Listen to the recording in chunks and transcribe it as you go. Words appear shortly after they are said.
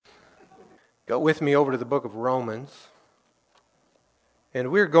Go with me over to the book of Romans,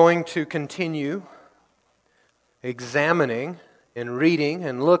 and we're going to continue examining and reading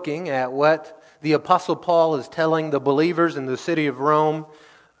and looking at what the Apostle Paul is telling the believers in the city of Rome,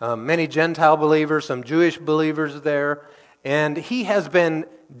 many Gentile believers, some Jewish believers there, and he has been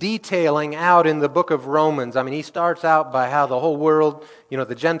detailing out in the book of Romans. I mean, he starts out by how the whole world,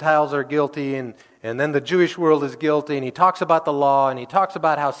 the Gentiles are guilty, and then the Jewish world is guilty, and he talks about the law, and he talks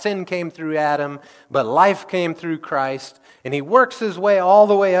about how sin came through Adam, but life came through Christ, and he works his way all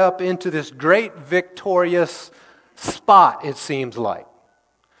the way up into this great victorious spot, it seems like.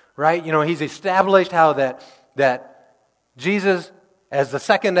 Right? He's established how that Jesus, as the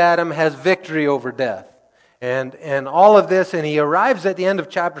second Adam, has victory over death. And all of this, and he arrives at the end of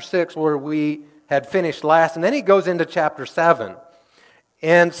chapter 6 where we had finished last, and then he goes into chapter 7.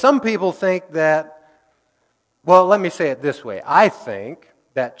 And some people think that, well, let me say it this way. I think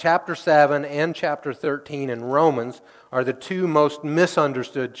that chapter 7 and chapter 13 in Romans are the two most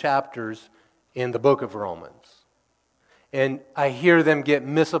misunderstood chapters in the book of Romans. And I hear them get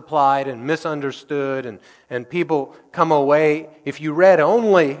misapplied and misunderstood, and people come away, if you read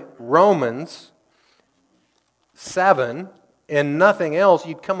only Romans 7 and nothing else,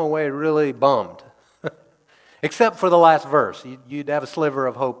 you'd come away really bummed. Except for the last verse. You'd have a sliver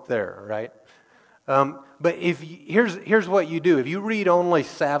of hope there, right? But here's what you do. If you read only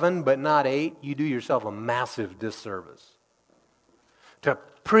 7 but not 8, you do yourself a massive disservice. To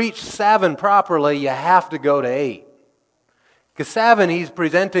preach 7 properly, you have to go to 8. Because 7, he's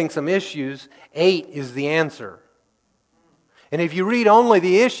presenting some issues. 8 is the answer. And if you read only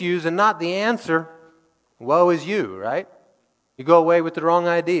the issues and not the answer, woe is you, right? You go away with the wrong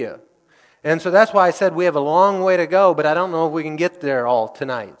idea. And so that's why I said we have a long way to go, but I don't know if we can get there all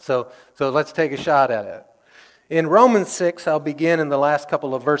tonight. So let's take a shot at it. In Romans 6, I'll begin in the last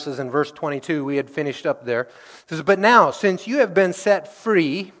couple of verses. In verse 22, we had finished up there. It says, "But now, since you have been set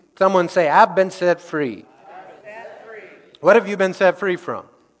free," someone say, "I've been set free." What have you been set free from?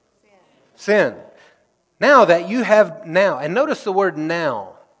 Sin. Now that you have and notice the word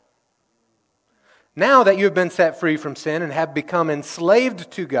now. Now that you have been set free from sin and have become enslaved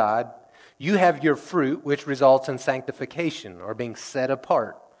to God, you have your fruit, which results in sanctification, or being set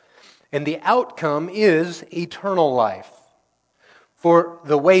apart. And the outcome is eternal life. For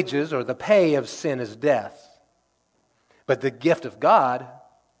the wages, or the pay of sin, is death. But the gift of God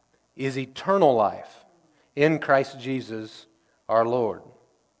is eternal life in Christ Jesus our Lord.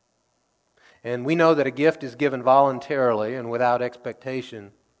 And we know that a gift is given voluntarily and without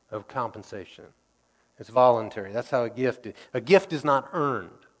expectation of compensation. It's voluntary. That's how a gift is. A gift is not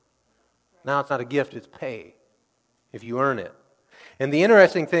earned. Now it's not a gift, it's pay if you earn it. And the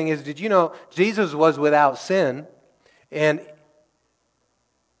interesting thing is, did you know Jesus was without sin,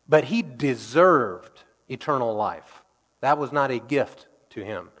 but he deserved eternal life. That was not a gift to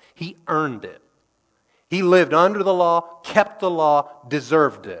him. He earned it. He lived under the law, kept the law,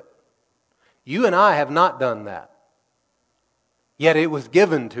 deserved it. You and I have not done that. Yet it was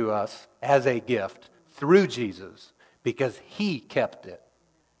given to us as a gift through Jesus because he kept it.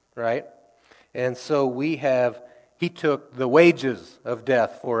 Right? And so he took the wages of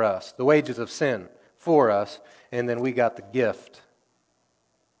death for us, the wages of sin for us, and then we got the gift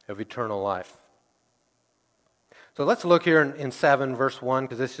of eternal life. So let's look here in 7 verse 1,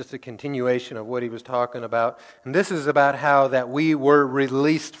 because it's just a continuation of what he was talking about. And this is about how that we were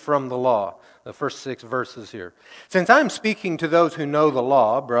released from the law, the first 6 verses here. "Since I'm speaking to those who know the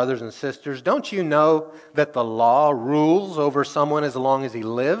law, brothers and sisters, don't you know that the law rules over someone as long as he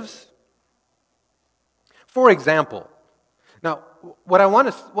lives? For example," now what I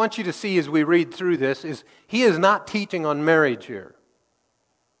want you to see as we read through this is he is not teaching on marriage here.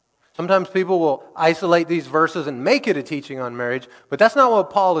 Sometimes people will isolate these verses and make it a teaching on marriage, but that's not what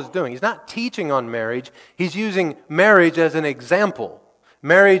Paul is doing. He's not teaching on marriage. He's using marriage as an example.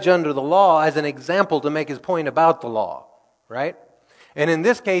 Marriage under the law as an example to make his point about the law, right? And in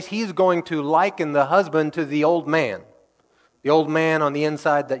this case, he's going to liken the husband to the old man on the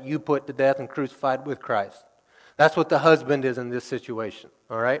inside that you put to death and crucified with Christ. That's what the husband is in this situation,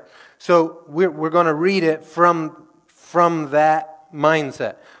 all right? So we're going to read it from that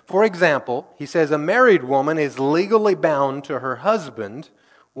mindset. For example, he says, "A married woman is legally bound to her husband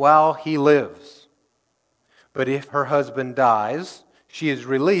while he lives. But if her husband dies, she is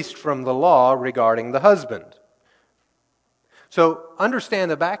released from the law regarding the husband." So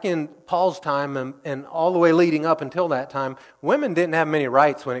understand that back in Paul's time and all the way leading up until that time, women didn't have many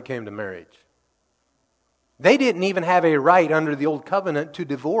rights when it came to marriage. They didn't even have a right under the old covenant to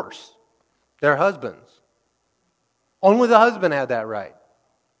divorce their husbands. Only the husband had that right.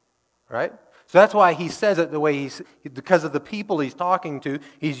 right? So that's why he says it the way because of the people he's talking to,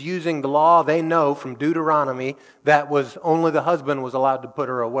 he's using the law they know from Deuteronomy that was only the husband was allowed to put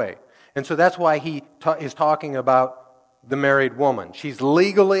her away. And so that's why he is talking about the married woman. She's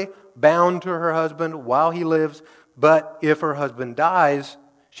legally bound to her husband while he lives, but if her husband dies,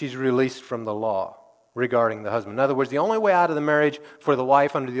 she's released from the law regarding the husband. In other words, the only way out of the marriage for the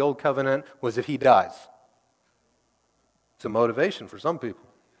wife under the old covenant was if he dies. It's a motivation for some people.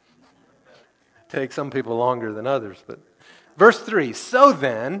 Takes some people longer than others. But verse 3, so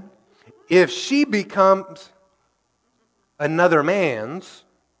then, if she becomes another man's,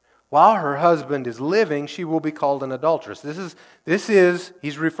 while her husband is living, she will be called an adulteress.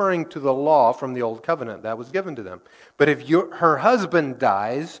 He's referring to the law from the old covenant that was given to them. But if her husband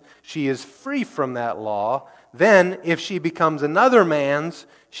dies, she is free from that law. Then, if she becomes another man's,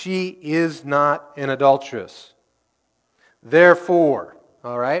 she is not an adulteress. Therefore,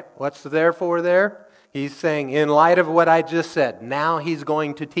 all right, what's the therefore there? He's saying, in light of what I just said, now he's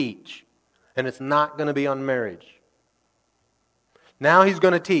going to teach. And it's not going to be on marriage. Now he's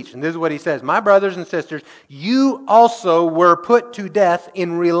going to teach. And this is what he says. My brothers and sisters, you also were put to death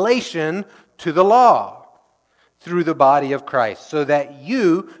in relation to the law through the body of Christ, so that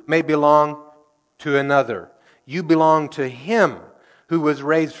you may belong to another. You belong to him who was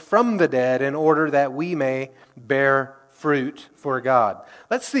raised from the dead in order that we may bear fruit for God.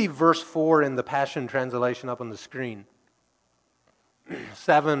 Let's see verse 4 in the Passion Translation up on the screen.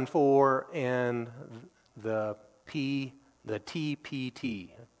 7:4 and the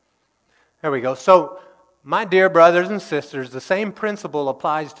TPT. There we go. So, my dear brothers and sisters, the same principle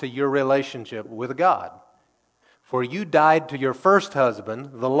applies to your relationship with God. For you died to your first husband,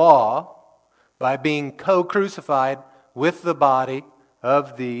 the law, by being co-crucified with the body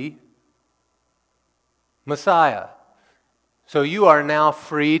of the Messiah. So you are now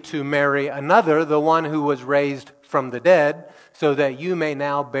free to marry another, the one who was raised from the dead, so that you may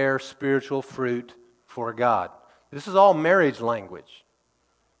now bear spiritual fruit for God. This is all marriage language.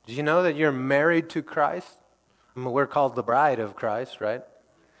 Did you know that you're married to Christ? I mean, we're called the bride of Christ, right?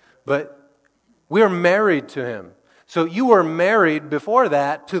 But we're married to him. So you were married before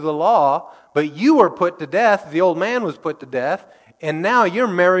that to the law, but you were put to death. The old man was put to death. And now you're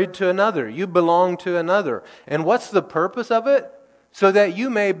married to another. You belong to another. And what's the purpose of it? So that you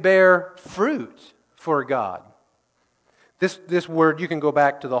may bear fruit for God. This word, you can go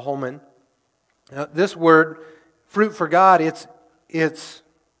back to the Holman. This word, fruit for God, it's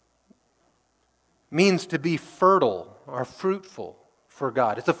means to be fertile or fruitful for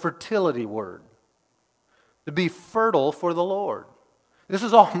God. It's a fertility word. To be fertile for the Lord. This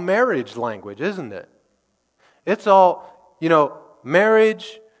is all marriage language, isn't it? It's all,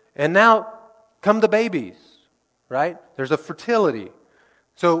 marriage, and now come the babies, right? There's a fertility.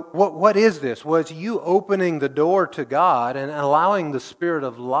 So what is this? Was you opening the door to God and allowing the Spirit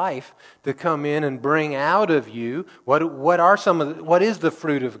of life to come in and bring out of you what is the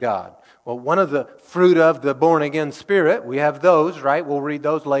fruit of God? Well, one of the fruit of the born-again Spirit, we have those, right? We'll read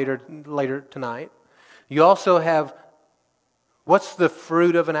those later tonight. You also have, what's the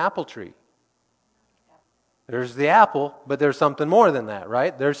fruit of an apple tree? There's the apple, but there's something more than that,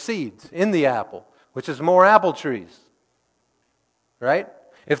 right? There's seeds in the apple, which is more apple trees, right?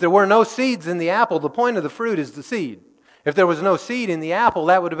 If there were no seeds in the apple, the point of the fruit is the seed. If there was no seed in the apple,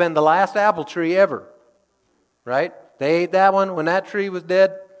 that would have been the last apple tree ever, right? They ate that one when that tree was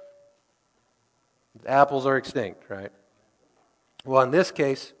dead. The apples are extinct, right? Well, in this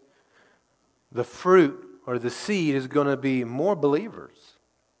case, the fruit or the seed is going to be more believers.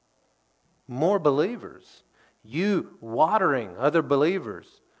 More believers. You watering other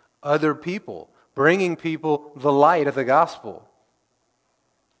believers, other people, bringing people the light of the gospel.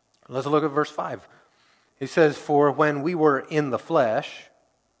 Let's look at verse 5. It says, for when we were in the flesh,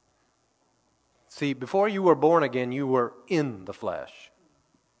 see, before you were born again, you were in the flesh.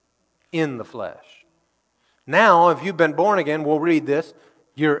 In the flesh. Now, if you've been born again, we'll read this,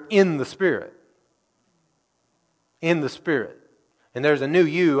 you're in the Spirit. In the Spirit. And there's a new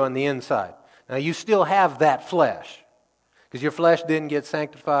you on the inside. Now, you still have that flesh. Because your flesh didn't get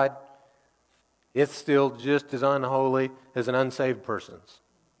sanctified. It's still just as unholy as an unsaved person's.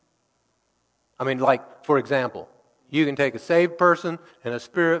 I mean, like, for example, you can take a saved person and a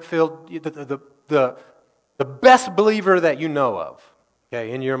Spirit-filled, the best believer that you know of,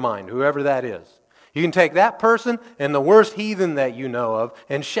 okay, in your mind, whoever that is. You can take that person and the worst heathen that you know of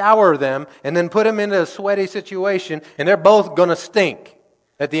and shower them and then put them into a sweaty situation, and they're both going to stink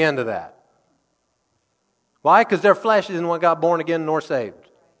at the end of that. Why? Because their flesh isn't what got born again nor saved.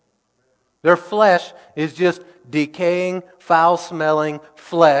 Their flesh is just decaying, foul-smelling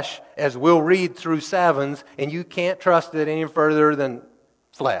flesh, as we'll read through Savins, and you can't trust it any further than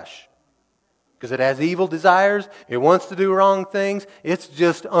flesh. Because it has evil desires, it wants to do wrong things, it's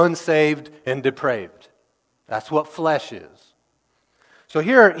just unsaved and depraved. That's what flesh is. So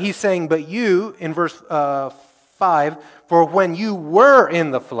here he's saying, but you, in verse 5, for when you were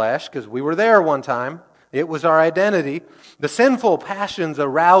in the flesh, because we were there one time, it was our identity, the sinful passions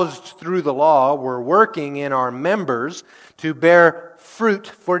aroused through the law were working in our members to bear fruit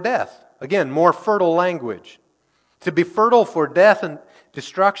for death. Again, more fertile language. To be fertile for death and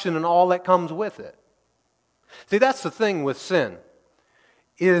destruction and all that comes with it. See, that's the thing with sin,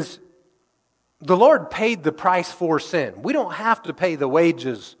 is the Lord paid the price for sin. We don't have to pay the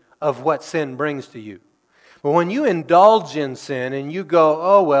wages of what sin brings to you. But when you indulge in sin and you go,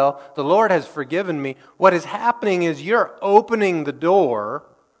 oh, well, the Lord has forgiven me, what is happening is you're opening the door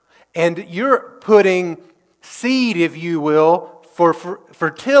and you're putting seed, if you will, for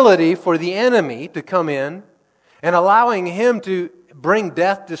fertility for the enemy to come in and allowing him to bring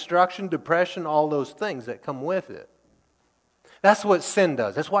death, destruction, depression, all those things that come with it. That's what sin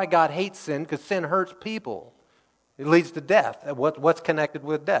does. That's why God hates sin, because sin hurts people. It leads to death. What's connected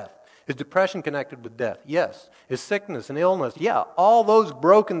with death? Is depression connected with death? Yes. Is sickness and illness? Yeah. All those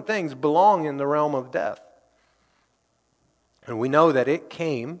broken things belong in the realm of death. And we know that it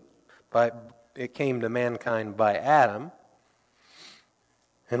came to mankind by Adam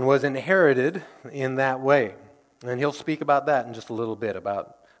and was inherited in that way. And he'll speak about that in just a little bit,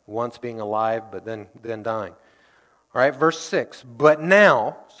 about once being alive but then dying. All right, verse 6. But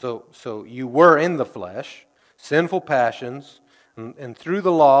now, so you were in the flesh, sinful passions, and through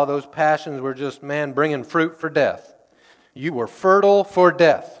the law, those passions were just, bringing fruit for death. You were fertile for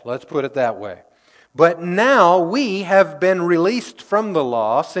death, let's put it that way. But now we have been released from the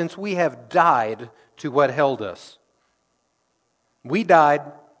law, since we have died to what held us. We died,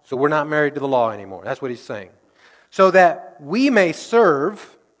 so we're not married to the law anymore. That's what he's saying. So that we may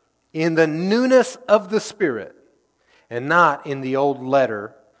serve in the newness of the Spirit, and not in the old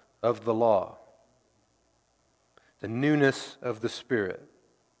letter of the law. The newness of the Spirit.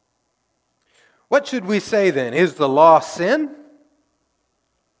 What should we say then? Is the law sin?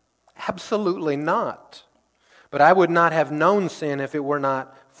 Absolutely not. But I would not have known sin if it were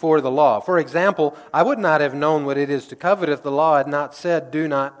not for the law. For example, I would not have known what it is to covet if the law had not said, do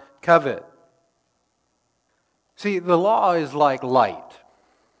not covet. See, the law is like light.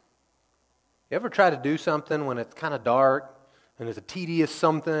 You ever try to do something when it's kind of dark and it's a tedious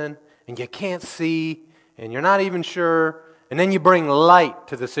something and you can't see and you're not even sure, and then you bring light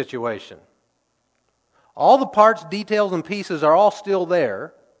to the situation? All the parts, details, and pieces are all still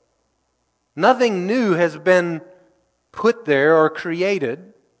there. Nothing new has been put there or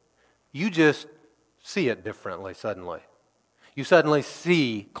created. You just see it differently suddenly. You suddenly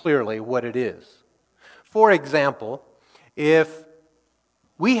see clearly what it is. For example, if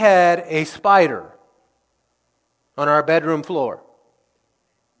we had a spider on our bedroom floor,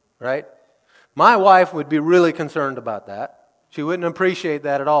 right? My wife would be really concerned about that. She wouldn't appreciate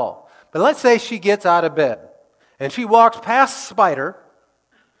that at all. But let's say she gets out of bed and she walks past the spider,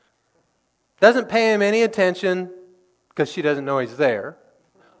 doesn't pay him any attention because she doesn't know he's there.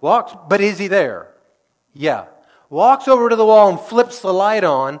 But is he there? Yeah. Walks over to the wall and flips the light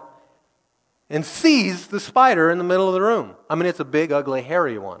on and sees the spider in the middle of the room. I mean, it's a big, ugly,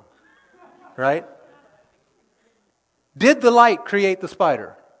 hairy one, right? Did the light create the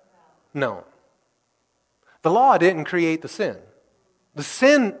spider? No. The law didn't create the sin. The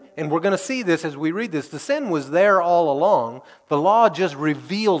sin, and we're going to see this as we read this, the sin was there all along. The law just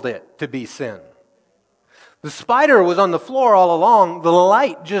revealed it to be sin. The spider was on the floor all along. The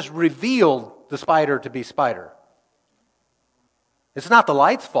light just revealed the spider to be spider. It's not the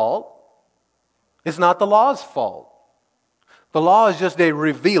light's fault. It's not the law's fault. The law is just a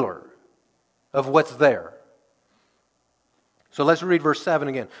revealer of what's there. So let's read verse 7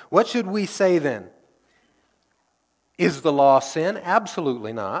 again. What should we say then? Is the law sin?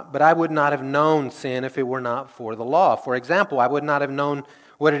 Absolutely not. But I would not have known sin if it were not for the law. For example, I would not have known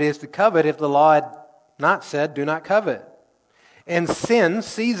what it is to covet if the law had not said, do not covet. And sin,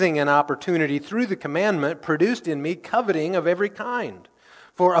 seizing an opportunity through the commandment, produced in me coveting of every kind.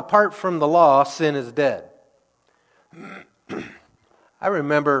 For apart from the law, sin is dead. I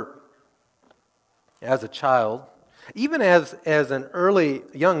remember as a child, even as an early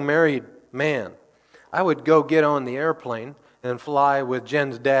young married man, I would go get on the airplane and fly with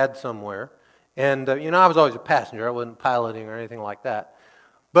Jen's dad somewhere. And, I was always a passenger. I wasn't piloting or anything like that.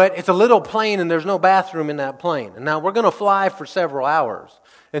 But it's a little plane and there's no bathroom in that plane. And now we're going to fly for several hours.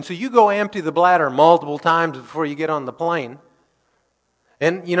 And so you go empty the bladder multiple times before you get on the plane.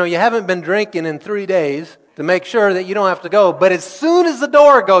 And, you haven't been drinking in 3 days to make sure that you don't have to go. But as soon as the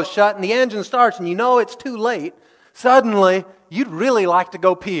door goes shut and the engine starts and you know it's too late, suddenly you'd really like to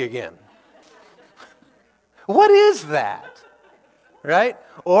go pee again. What is that? Right?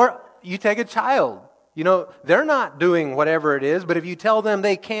 Or you take a child. They're not doing whatever it is, but if you tell them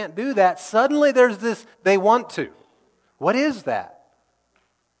they can't do that, suddenly there's this, they want to. What is that?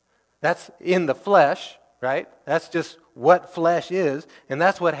 That's in the flesh, right? That's just what flesh is, and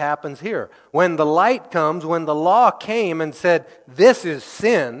that's what happens here. When the light comes, when the law came and said, this is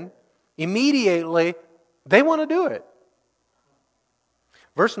sin, immediately they want to do it.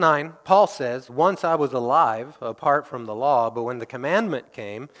 Verse 9, Paul says, once I was alive apart from the law, but when the commandment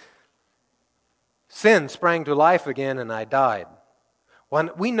came, sin sprang to life again and I died.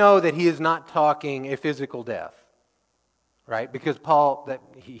 We know that he is not talking a physical death, right? Because Paul,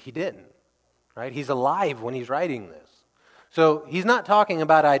 he didn't, right? He's alive when he's writing this. So he's not talking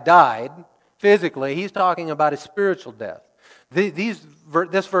about I died physically. He's talking about a spiritual death. This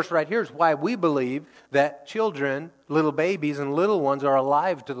verse right here is why we believe that children, little babies and little ones are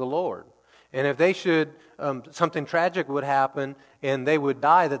alive to the Lord. And if they should, something tragic would happen and they would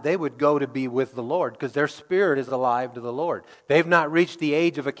die, that they would go to be with the Lord because their spirit is alive to the Lord. They've not reached the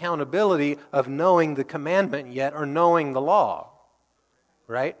age of accountability of knowing the commandment yet or knowing the law,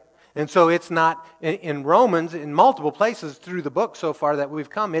 right? And so it's not, in Romans, in multiple places through the book so far that we've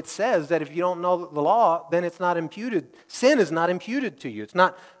come, it says that if you don't know the law, then it's not imputed. Sin is not imputed to you. It's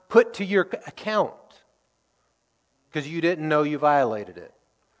not put to your account because you didn't know you violated it.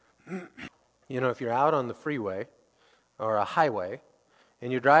 If you're out on the freeway or a highway and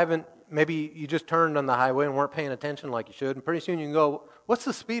you're driving, maybe you just turned on the highway and weren't paying attention like you should, and pretty soon you can go, what's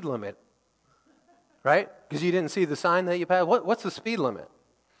the speed limit? Right? Because you didn't see the sign that you passed. What's the speed limit?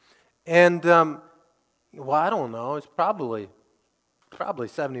 And, I don't know. It's probably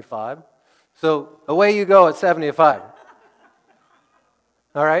 75. So away you go at 75.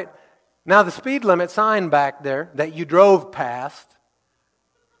 All right? Now the speed limit sign back there that you drove past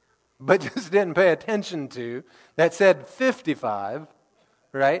but just didn't pay attention to, that said 55,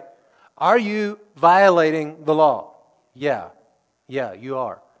 right? Are you violating the law? Yeah, you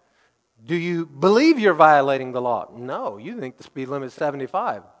are. Do you believe you're violating the law? No, you think the speed limit is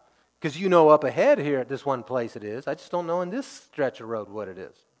 75. Because you know up ahead here at this one place it is. I just don't know in this stretch of road what it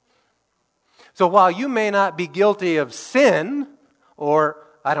is. So while you may not be guilty of sin, or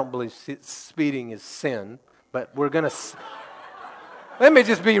I don't believe speeding is sin, but we're going to... Let me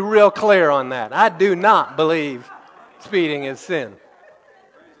just be real clear on that. I do not believe speeding is sin.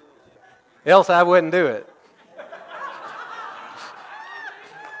 Else I wouldn't do it.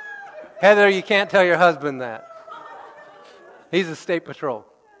 Heather, you can't tell your husband that. He's a state patrol.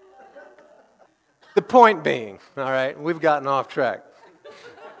 The point being, all right, we've gotten off track.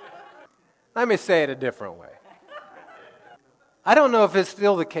 Let me say it a different way. I don't know if it's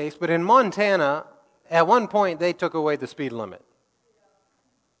still the case, but in Montana, at one point they took away the speed limit.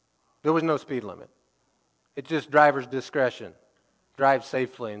 There was no speed limit. It's just driver's discretion. Drive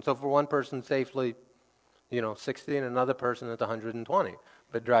safely. And so for one person safely, 60, and another person it's 120.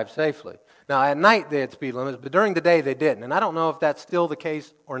 But drive safely. Now at night they had speed limits, but during the day they didn't. And I don't know if that's still the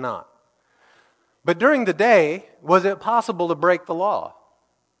case or not. But during the day, was it possible to break the law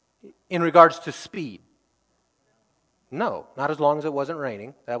in regards to speed? No, not as long as it wasn't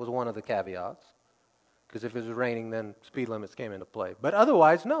raining. That was one of the caveats. Because if it was raining, then speed limits came into play. But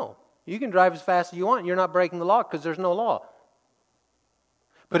otherwise, no. You can drive as fast as you want. You're not breaking the law because there's no law.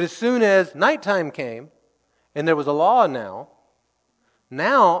 But as soon as nighttime came, and there was a law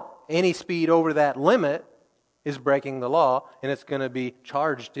now any speed over that limit is breaking the law, and it's going to be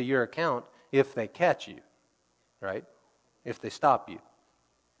charged to your account if they catch you, right? If they stop you.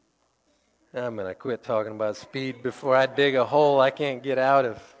 I'm going to quit talking about speed before I dig a hole I can't get out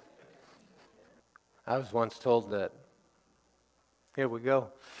of. I was once told that, here we go.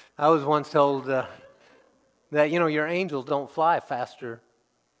 I was once told that, your angels don't fly faster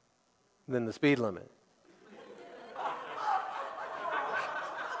than the speed limit.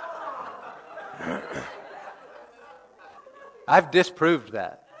 I've disproved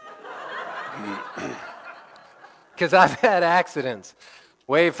that. Because I've had accidents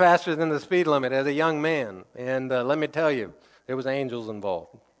way faster than the speed limit as a young man. And let me tell you, there was angels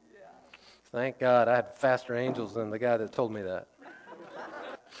involved. Thank God I had faster angels than the guy that told me that.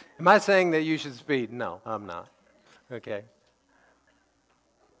 Am I saying that you should speed? No, I'm not. Okay.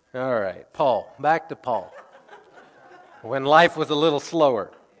 All right, Paul. Back to Paul. When life was a little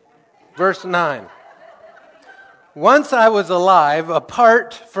slower. Verse 9. once I was alive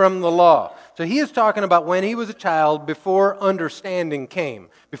apart from the law. So he is talking about when he was a child before understanding came,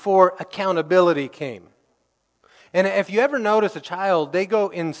 before accountability came. And if you ever notice a child, they go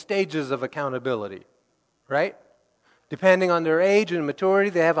in stages of accountability, right? Depending on their age and maturity,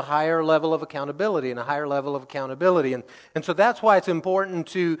 they have a higher level of accountability and a higher level of accountability. And so that's why it's important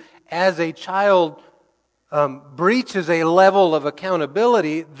to, as a child breaches a level of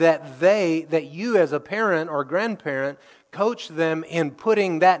accountability, that you as a parent or grandparent coach them in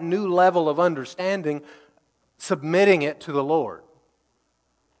putting that new level of understanding, submitting it to the Lord.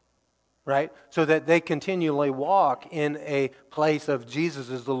 Right? So that they continually walk in a place of Jesus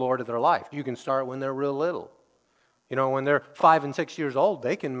as the Lord of their life. You can start when they're real little. You know, when they're 5 and 6 years old,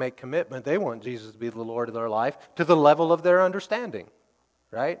 they can make commitment. They want Jesus to be the Lord of their life to the level of their understanding.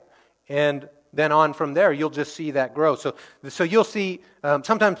 Right? And then on from there, you'll just see that grow. So you'll see,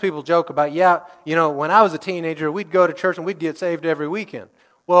 sometimes people joke about, when I was a teenager, we'd go to church and we'd get saved every weekend.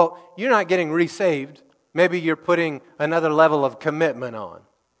 Well, you're not getting resaved. Maybe you're putting another level of commitment on.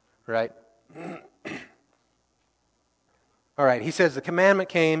 Right? All right, he says, the commandment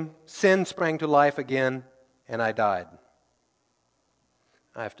came, sin sprang to life again, and I died.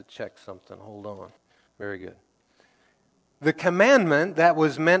 I have to check something. Hold on. Very good. The commandment that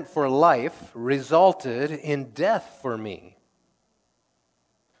was meant for life resulted in death for me.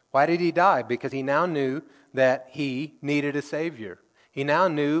 Why did he die? Because he now knew that he needed a Savior. He now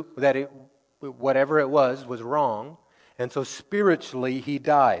knew that whatever it was wrong. And so spiritually he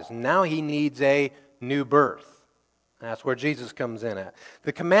dies. Now he needs a new birth. That's where Jesus comes in at.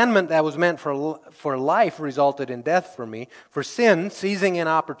 The commandment that was meant for life resulted in death for me. For sin, seizing an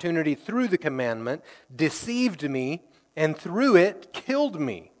opportunity through the commandment, deceived me, and through it killed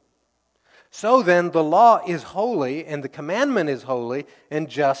me. So then the law is holy, and the commandment is holy, and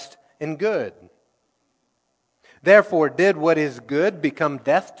just and good. Therefore, did what is good become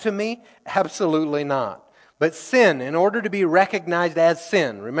death to me? Absolutely not. But sin, in order to be recognized as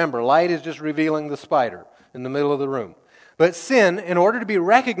sin, remember, light is just revealing the spider in the middle of the room. But sin, in order to be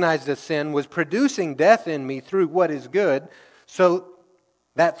recognized as sin, was producing death in me through what is good, so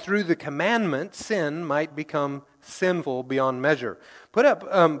that through the commandment, sin might become sinful beyond measure. Put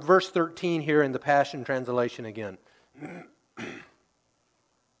up verse 13 here in the Passion Translation again.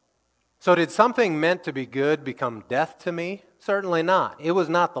 So did something meant to be good become death to me? Certainly not. It was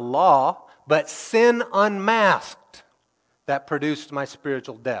not the law, but sin unmasked that produced my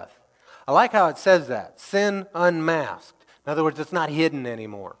spiritual death. I like how it says that. Sin unmasked. In other words, it's not hidden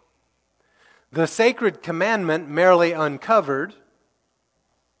anymore. The sacred commandment merely uncovered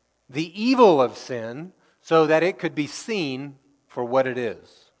the evil of sin so that it could be seen for what it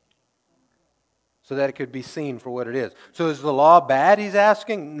is. So that it could be seen for what it is. So is the law bad, he's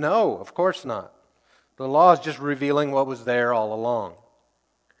asking? No, of course not. The law is just revealing what was there all along.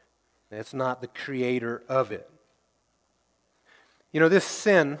 It's not the creator of it. You know, this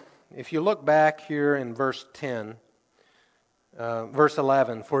sin, if you look back here in verse 10, verse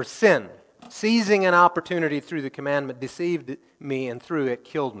 11, for sin, seizing an opportunity through the commandment, deceived me and through it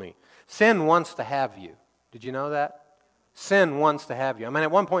killed me. Sin wants to have you. Did you know that? Sin wants to have you. I mean,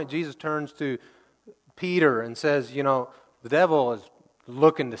 at one point Jesus turns to Peter and says, the devil is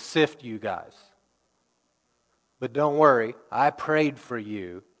looking to sift you guys. But don't worry, I prayed for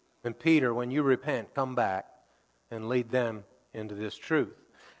you. And Peter, when you repent, come back and lead them into this truth.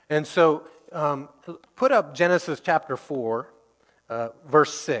 And so, put up Genesis chapter 4,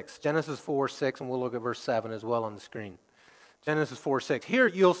 verse 6. Genesis 4, 6, and we'll look at verse 7 as well on the screen. Genesis 4, 6. Here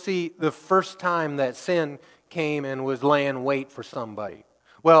you'll see the first time that sin came and was laying wait for somebody.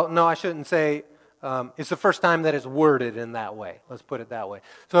 Well, no, I shouldn't say it's the first time that it's worded in that way. Let's put it that way.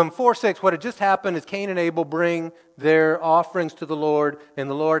 So in 4:6, what had just happened is Cain and Abel bring their offerings to the Lord, and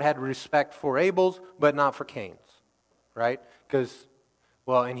the Lord had respect for Abel's, but not for Cain's. Right? Because,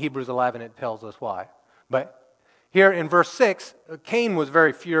 in Hebrews 11 it tells us why. But here in verse 6, Cain was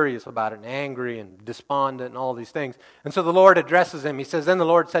very furious about it, and angry and despondent and all these things. And so the Lord addresses him. He says, then the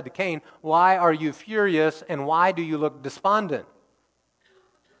Lord said to Cain, why are you furious, and why do you look despondent?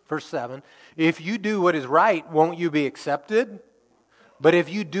 Verse 7, if you do what is right, won't you be accepted? But if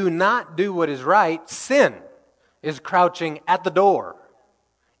you do not do what is right, sin is crouching at the door.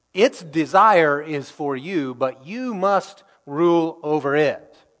 Its desire is for you, but you must rule over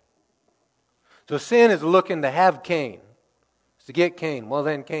it. So sin is looking to have Cain. It's to get Cain. Well,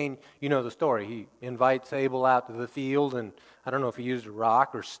 then Cain, you know the story. He invites Abel out to the field, and I don't know if he used a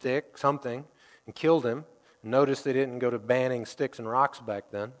rock or stick, something, and killed him. Notice they didn't go to banning sticks and rocks back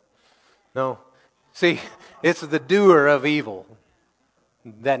then. No. See, it's the doer of evil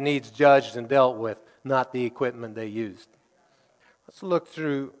that needs judged and dealt with, not the equipment they used. Let's look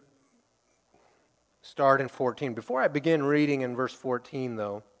through, start in 14. Before I begin reading in verse 14,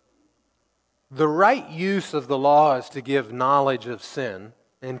 though, the right use of the law is to give knowledge of sin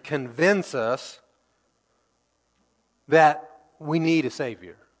and convince us that we need a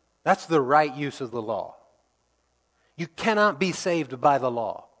Savior. That's the right use of the law. You cannot be saved by the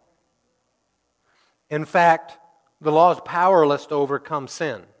law. In fact, the law is powerless to overcome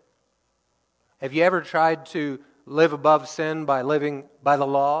sin. Have you ever tried to live above sin by living by the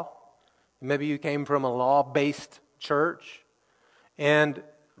law? Maybe you came from a law-based church, and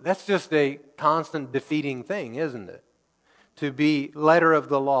that's just a constant defeating thing, isn't it? To be letter of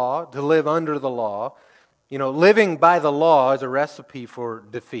the law, to live under the law. You know, living by the law is a recipe for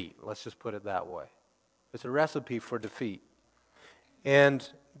defeat. Let's just put it that way. It's a recipe for defeat. And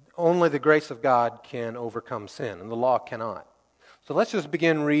only the grace of God can overcome sin, and the law cannot. So let's just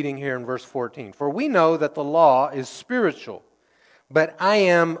begin reading here in verse 14. For we know that the law is spiritual, but I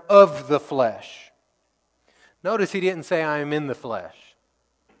am of the flesh. Notice he didn't say I am in the flesh.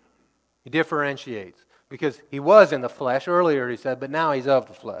 He differentiates, because he was in the flesh earlier, he said, but now he's of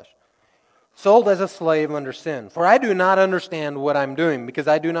the flesh. Sold as a slave under sin. For I do not understand what I'm doing, because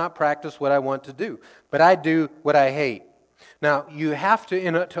I do not practice what I want to do, but I do what I hate. Now, you have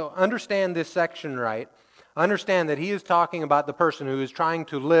to understand this section right, understand that he is talking about the person who is trying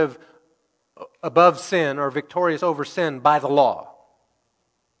to live above sin or victorious over sin by the law.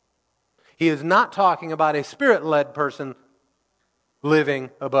 He is not talking about a Spirit-led person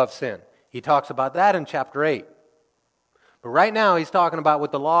living above sin. He talks about that in chapter 8. But right now he's talking about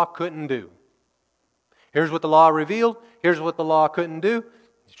what the law couldn't do. Here's what the law revealed. Here's what the law couldn't do.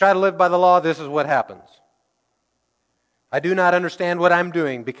 You try to live by the law, this is what happens. I do not understand what I'm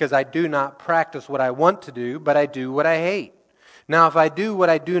doing because I do not practice what I want to do, but I do what I hate. Now, if I do what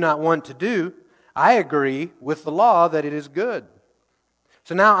I do not want to do, I agree with the law that it is good.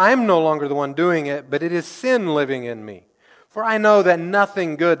 So now I'm no longer the one doing it, but it is sin living in me. For I know that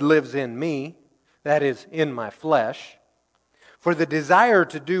nothing good lives in me, that is, in my flesh. For the desire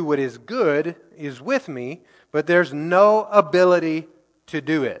to do what is good is with me, but there's no ability to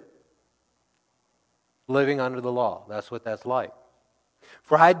do it. Living under the law, that's what that's like.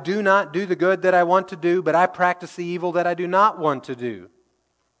 For I do not do the good that I want to do, but I practice the evil that I do not want to do.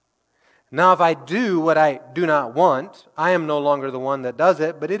 Now if I do what I do not want, I am no longer the one that does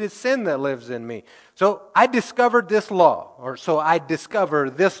it, but it is sin that lives in me. So I discover this law.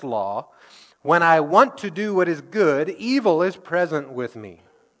 When I want to do what is good, evil is present with me.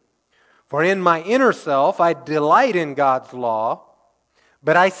 For in my inner self I delight in God's law,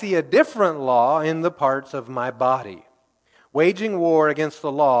 but I see a different law in the parts of my body, waging war against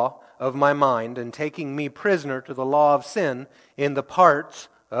the law of my mind and taking me prisoner to the law of sin in the parts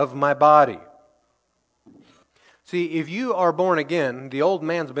of my body. See, if you are born again, the old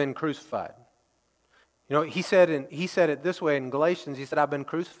man's been crucified. You know, he said it this way in Galatians. He said, I've been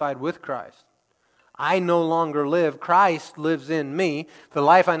crucified with Christ. I no longer live. Christ lives in me. The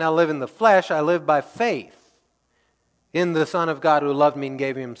life I now live in the flesh, I live by faith in the Son of God who loved me and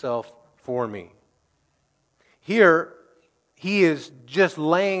gave himself for me. Here, he is just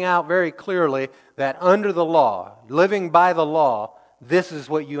laying out very clearly that under the law, living by the law, this is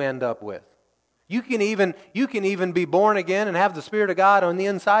what you end up with. You can even be born again and have the Spirit of God on the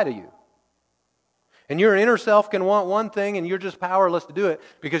inside of you. And your inner self can want one thing and you're just powerless to do it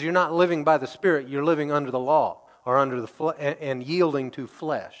because you're not living by the Spirit. You're living under the law or under and yielding to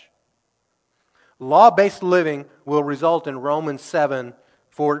flesh. Law-based living will result in Romans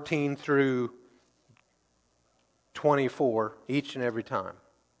 7:14 through 24 each and every time.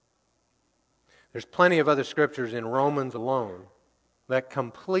 There's plenty of other scriptures in Romans alone that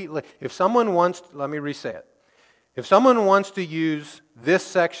completely, let me reset it. If someone wants to use this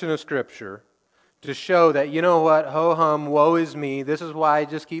section of Scripture to show that, you know what, ho-hum, woe is me, this is why I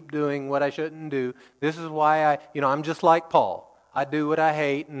just keep doing what I shouldn't do, this is why I'm just like Paul. I do what I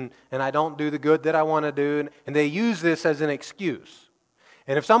hate and I don't do the good that I want to do, and they use this as an excuse.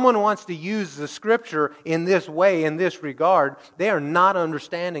 And if someone wants to use the Scripture in this way, in this regard, they are not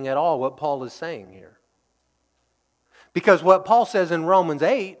understanding at all what Paul is saying here. Because what Paul says in Romans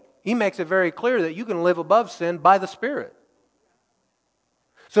 8, he makes it very clear that you can live above sin by the Spirit.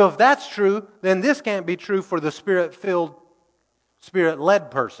 So if that's true, then this can't be true for the Spirit-filled,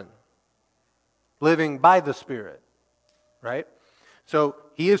 Spirit-led person living by the Spirit, right? So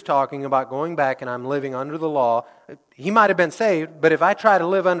he is talking about going back and I'm living under the law. He might have been saved, but if I try to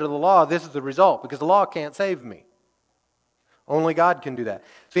live under the law, this is the result because the law can't save me. Only God can do that.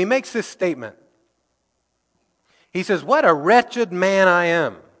 So he makes this statement. He says, what a wretched man I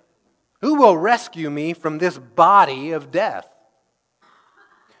am. Who will rescue me from this body of death?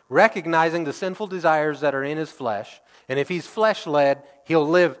 Recognizing the sinful desires that are in his flesh, and if he's flesh-led, he'll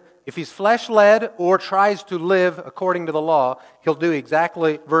live. If he's flesh-led or tries to live according to the law, he'll do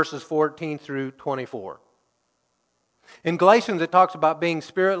exactly verses 14 through 24. In Galatians, it talks about being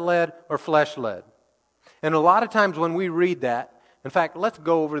spirit-led or flesh-led. And a lot of times when we read that, in fact, let's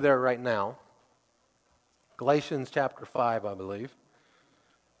go over there right now. Galatians chapter 5, I believe.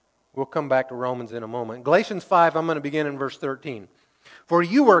 We'll come back to Romans in a moment. Galatians 5, I'm going to begin in verse 13. For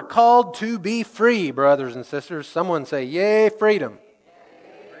you were called to be free, brothers and sisters. Someone say, yay, freedom.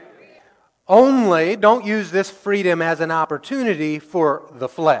 Only don't use this freedom as an opportunity for the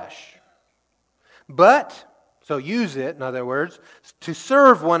flesh. But, so use it, in other words, to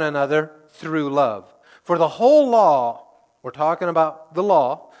serve one another through love. For the whole law, we're talking about the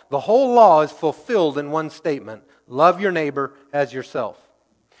whole law is fulfilled in one statement. Love your neighbor as yourself.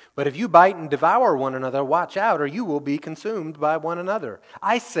 But if you bite and devour one another, watch out, or you will be consumed by one another.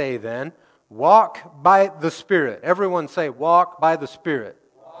 I say then, walk by the Spirit. Everyone say, walk by the Spirit.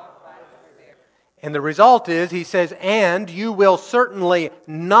 Walk by the Spirit. And the result is, he says, and you will certainly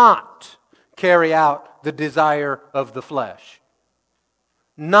not carry out the desire of the flesh.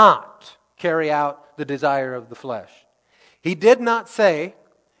 Not carry out the desire of the flesh. He did not say,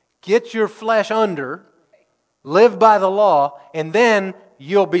 get your flesh under, live by the law, and then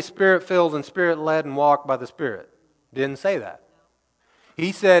you'll be Spirit-filled and Spirit-led and walk by the Spirit. Didn't say that.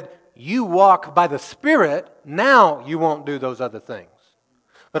 He said, you walk by the Spirit, now you won't do those other things.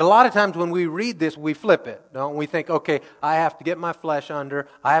 But a lot of times when we read this, we flip it, don't we? Think, okay, I have to get my flesh under,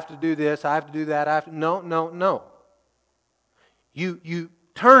 I have to do this, I have to do that, No. You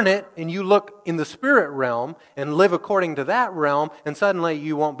turn it and you look in the spirit realm and live according to that realm, and suddenly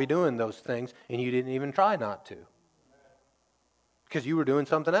you won't be doing those things, and you didn't even try not to. Because you were doing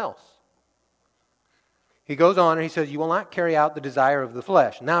something else. He goes on and he says, you will not carry out the desire of the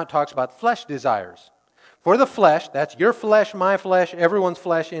flesh. Now it talks about flesh desires. For the flesh, that's your flesh, my flesh, everyone's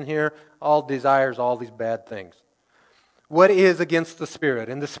flesh in here, all desires all these bad things. What is against the Spirit?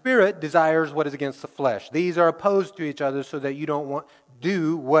 And the Spirit desires what is against the flesh. These are opposed to each other so that you don't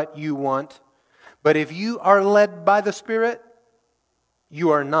do what you want. But if you are led by the Spirit, you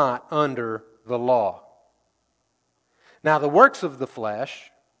are not under the law. Now, the works of the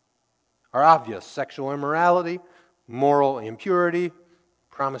flesh are obvious. Sexual immorality, moral impurity,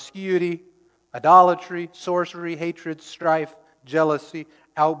 promiscuity, idolatry, sorcery, hatred, strife, jealousy,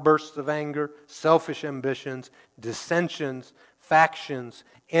 outbursts of anger, selfish ambitions, dissensions, factions,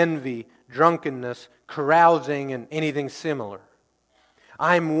 envy, drunkenness, carousing, and anything similar.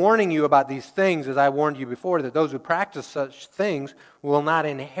 I'm warning you about these things, as I warned you before, that those who practice such things will not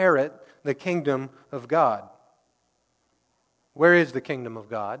inherit the kingdom of God. Where is the kingdom of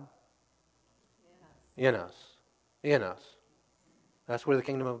God? In us. In us. That's where the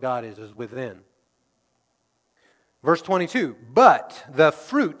kingdom of God is within. Verse 22, but the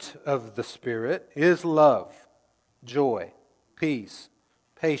fruit of the Spirit is love, joy, peace,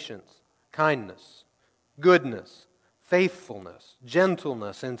 patience, kindness, goodness, faithfulness,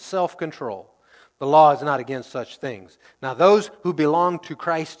 gentleness, and self-control. The law is not against such things. Now those who belong to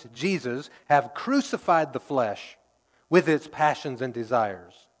Christ Jesus have crucified the flesh with its passions and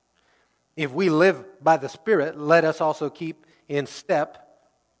desires. If we live by the Spirit, let us also keep in step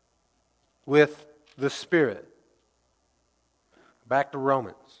with the Spirit. Back to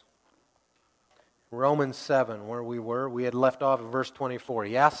Romans. Romans 7, where we had left off at verse 24.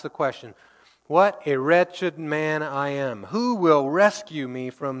 He asks the question, what a wretched man I am. Who will rescue me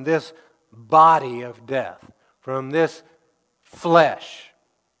from this body of death, from this flesh?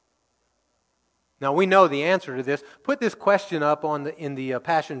 Now we know the answer to this. Put this question up in the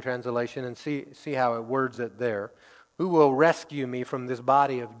Passion Translation and see how it words it there. Who will rescue me from this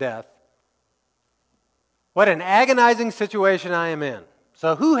body of death? What an agonizing situation I am in.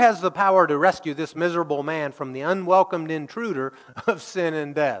 So who has the power to rescue this miserable man from the unwelcomed intruder of sin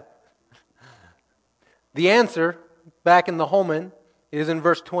and death? The answer, back in the Holman, is in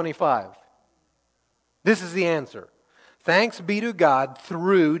verse 25. This is the answer. Thanks be to God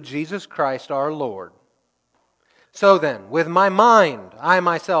through Jesus Christ our Lord. So then, with my mind, I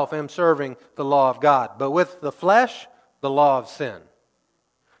myself am serving the law of God, but with the flesh, the law of sin.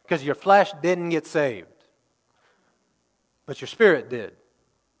 Because your flesh didn't get saved, but your spirit did.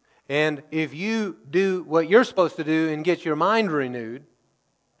 And if you do what you're supposed to do and get your mind renewed,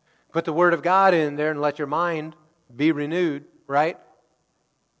 put the Word of God in there and let your mind be renewed, right?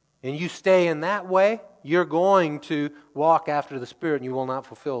 And you stay in that way, you're going to walk after the Spirit and you will not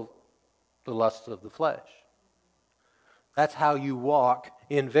fulfill the lusts of the flesh. That's how you walk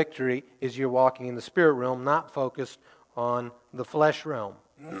in victory, is you're walking in the spirit realm, not focused on the flesh realm.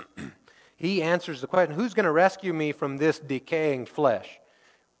 He answers the question, who's going to rescue me from this decaying flesh?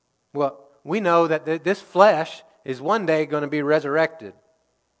 Well, we know that this flesh is one day going to be resurrected.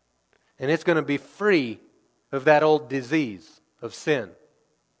 And it's going to be free of that old disease of sin.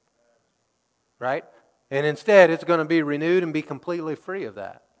 Right? And instead, it's going to be renewed and be completely free of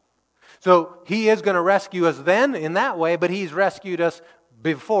that. So He is going to rescue us then in that way, but He's rescued us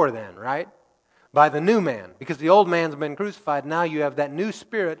before then, right? By the new man. Because the old man's been crucified. Now you have that new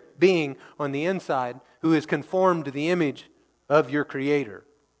spirit being on the inside who is conformed to the image of your Creator.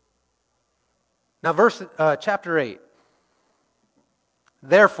 Now chapter 8.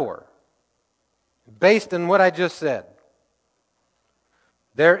 Therefore, based on what I just said,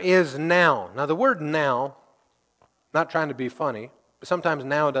 there is now. Now the word now, not trying to be funny, but sometimes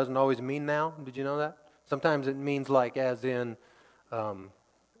now doesn't always mean now. Did you know that? Sometimes it means like as in,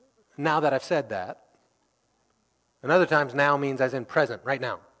 now that I've said that. And other times now means as in present, right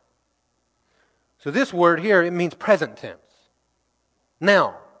now. So this word here, it means present tense.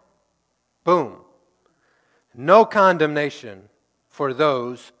 Now. Boom. No condemnation for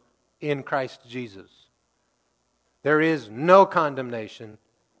those in Christ Jesus. There is no condemnation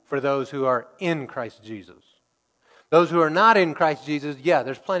for those who are in Christ Jesus. Those who are not in Christ Jesus, yeah,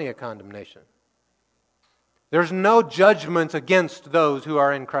 there's plenty of condemnation. There's no judgment against those who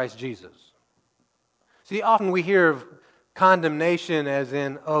are in Christ Jesus. See, often we hear of condemnation as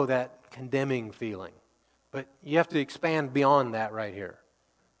in, oh, that condemning feeling. But you have to expand beyond that right here.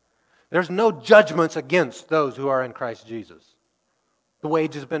 There's no judgments against those who are in Christ Jesus. The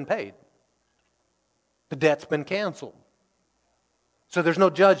wage has been paid. The debt's been canceled. So there's no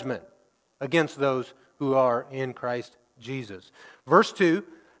judgment against those who are in Christ Jesus. Verse 2,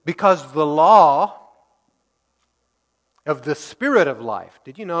 because the law of the Spirit of life.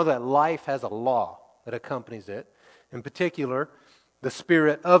 Did you know that life has a law that accompanies it? In particular, the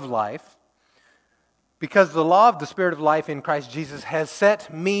Spirit of life. Because the law of the Spirit of life in Christ Jesus has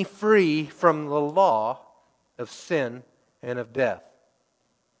set me free from the law of sin and of death.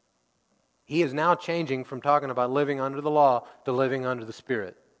 He is now changing from talking about living under the law to living under the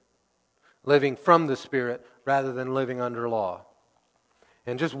Spirit. Living from the Spirit rather than living under law.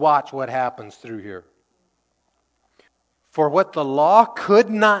 And just watch what happens through here. For what the law could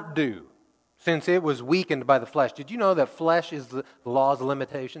not do, since it was weakened by the flesh. Did you know that flesh is the law's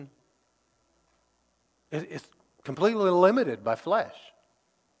limitation? It's completely limited by flesh.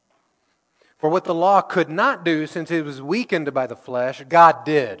 For what the law could not do, since it was weakened by the flesh, God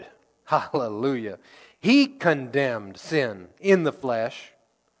did. Hallelujah. He condemned sin in the flesh,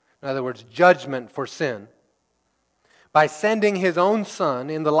 in other words, judgment for sin, by sending His own Son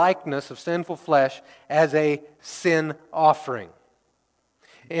in the likeness of sinful flesh as a sin offering,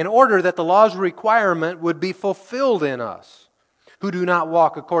 in order that the law's requirement would be fulfilled in us, who do not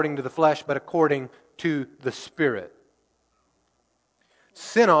walk according to the flesh, but according to the Spirit.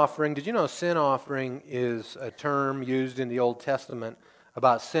 Sin offering, did you know sin offering is a term used in the Old Testament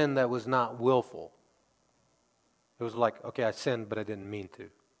about sin that was not willful? It was like, okay, I sinned, but I didn't mean to.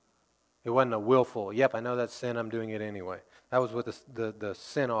 It wasn't a willful, yep, I know that's sin, I'm doing it anyway. That was what the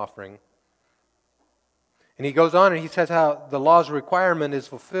sin offering. And he goes on and he says how the law's requirement is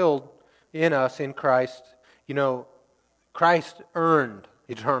fulfilled in us in Christ. You know, Christ earned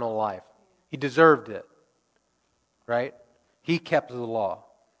eternal life. He deserved it, right? He kept the law.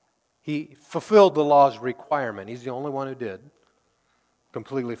 He fulfilled the law's requirement. He's the only one who did,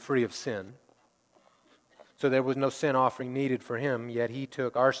 completely free of sin. So there was no sin offering needed for Him, yet He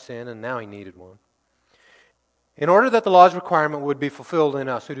took our sin and now He needed one. In order that the law's requirement would be fulfilled in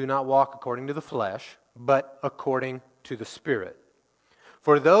us who do not walk according to the flesh, but according to the Spirit.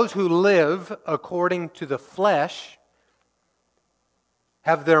 For those who live according to the flesh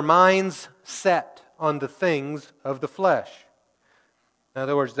have their minds set on the things of the flesh. In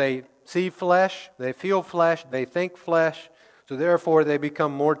other words, they see flesh, they feel flesh, they think flesh, so therefore they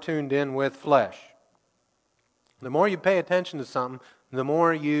become more tuned in with flesh. The more you pay attention to something, the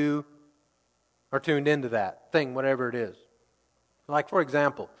more you are tuned into that thing, whatever it is. Like, for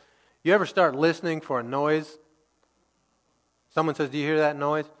example, you ever start listening for a noise? Someone says, do you hear that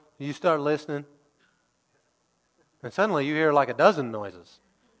noise? You start listening, and suddenly you hear like a dozen noises.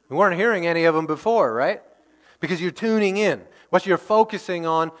 You weren't hearing any of them before, right? Because you're tuning in. What you're focusing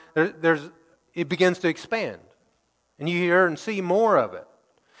on, it begins to expand. And you hear and see more of it.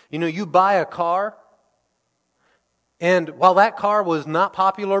 You know, you buy a car, and while that car was not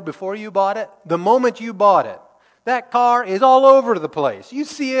popular before you bought it, the moment you bought it, That car is all over the place. You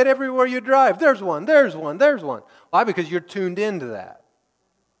see it everywhere you drive. There's one, there's one, there's one. Why? Because you're tuned into that.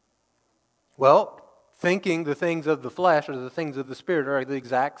 Well, thinking the things of the flesh or the things of the Spirit are the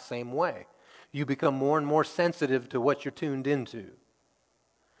exact same way. You become more and more sensitive to what you're tuned into.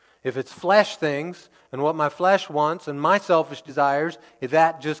 If it's flesh things and what my flesh wants and my selfish desires,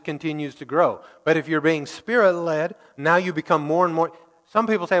 that just continues to grow. But if you're being Spirit-led, now you become more and more. Some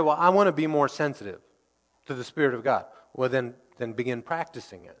people say, well, I want to be more sensitive to the Spirit of God. Well, then begin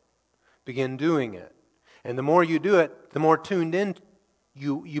practicing it. Begin doing it. And the more you do it, the more tuned in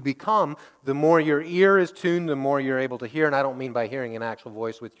you become, the more your ear is tuned, the more you're able to hear. And I don't mean by hearing an actual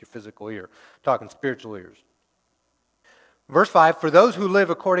voice with your physical ear. I'm talking spiritual ears. Verse 5, for those who live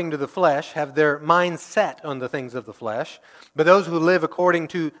according to the flesh have their minds set on the things of the flesh, but those who live according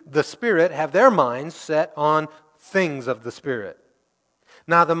to the Spirit have their minds set on things of the Spirit.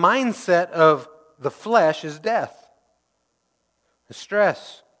 Now the mindset of the flesh is death, and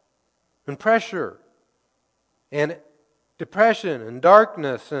stress, and pressure, and depression, and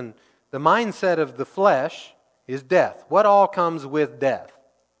darkness, and the mindset of the flesh is death. What all comes with death?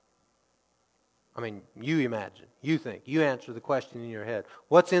 I mean, you imagine, you think, you answer the question in your head.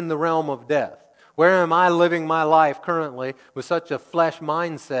 What's in the realm of death? Where am I living my life currently with such a flesh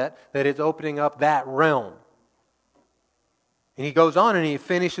mindset that it's opening up that realm? And he goes on and he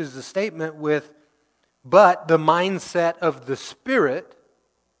finishes the statement with, but the mindset of the Spirit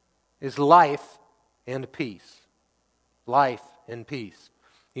is life and peace. Life and peace.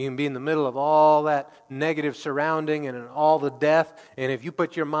 You can be in the middle of all that negative surrounding and all the death, and if you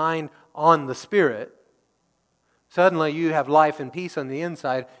put your mind on the Spirit, suddenly you have life and peace on the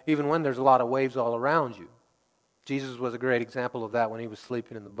inside, even when there's a lot of waves all around you. Jesus was a great example of that when he was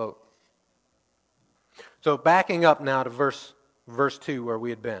sleeping in the boat. So backing up now to verse 2 where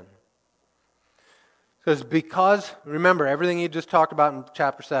we had been. It says, remember everything you just talked about in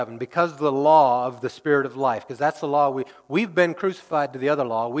chapter 7, because the law of the Spirit of life, because that's the law, we've been crucified to the other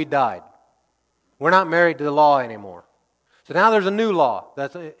law, we died. We're not married to the law anymore. So now there's a new law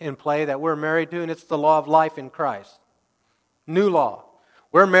that's in play that we're married to, and it's the law of life in Christ. New law.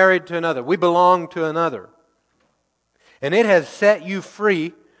 We're married to another. We belong to another. And it has set you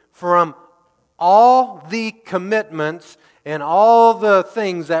free from all the commitments and all the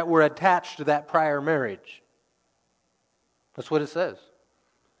things that were attached to that prior marriage. That's what it says.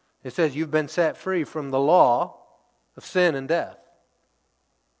 It says you've been set free from the law of sin and death.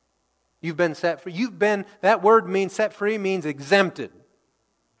 You've been set free. That word means set free means exempted.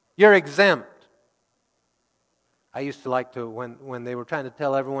 You're exempt. I used to like to, when they were trying to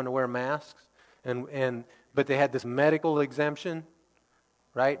tell everyone to wear masks, but they had this medical exemption,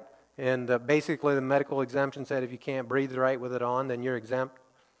 right? And basically the medical exemption said if you can't breathe right with it on, then you're exempt.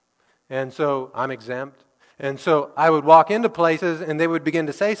 And so I'm exempt. And so I would walk into places and they would begin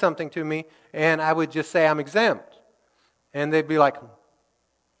to say something to me and I would just say I'm exempt. And they'd be like,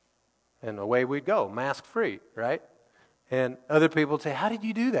 and away we'd go, mask free, right? And other people would say, how did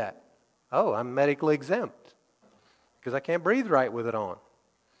you do that? Oh, I'm medically exempt because I can't breathe right with it on.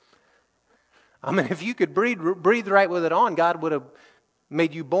 I mean, if you could breathe right with it on, God would have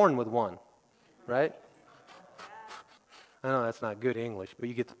made you born with one, right? I know that's not good English, but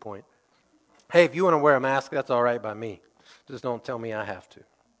you get the point. Hey, if you want to wear a mask, that's all right by me. Just don't tell me I have to.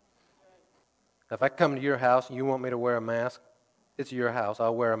 If I come to your house and you want me to wear a mask, it's your house.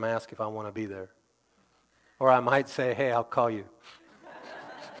 I'll wear a mask if I want to be there. Or I might say, hey, I'll call you.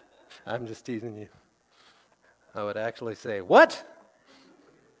 I'm just teasing you. I would actually say, what?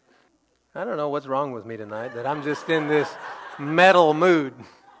 I don't know what's wrong with me tonight, that I'm just in this metal mood.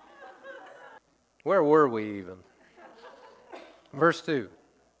 Where were we even? Verse 2.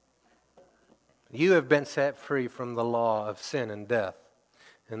 You have been set free from the law of sin and death.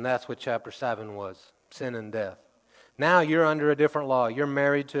 And that's what chapter 7 was, sin and death. Now you're under a different law. You're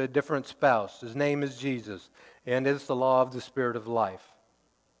married to a different spouse. His name is Jesus. And it's the law of the Spirit of life.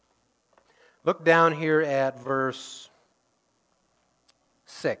 Look down here at verse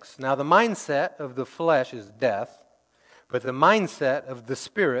 6. Now the mindset of the flesh is death, but the mindset of the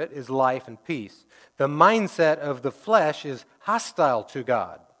Spirit is life and peace. The mindset of the flesh is hostile to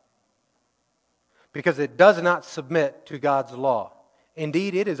God because it does not submit to God's law.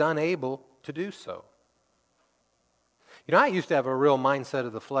 Indeed, it is unable to do so. You know, I used to have a real mindset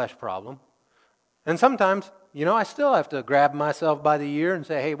of the flesh problem. And sometimes, I still have to grab myself by the ear and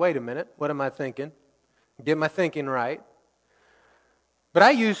say, hey, wait a minute, what am I thinking? Get my thinking right. But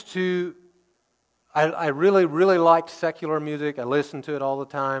I really, really liked secular music. I listened to it all the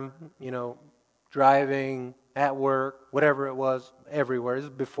time, driving, at work, whatever it was, everywhere. This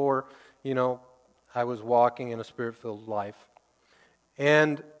is before, I was walking in a Spirit-filled life.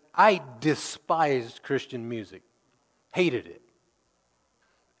 And I despised Christian music. Hated it.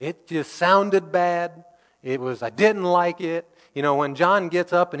 It just sounded bad. I didn't like it. You know, when John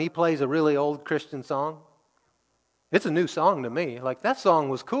gets up and he plays a really old Christian song, it's a new song to me. Like, that song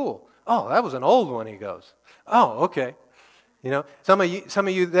was cool. Oh, that was an old one, he goes. Oh, okay. You know, some of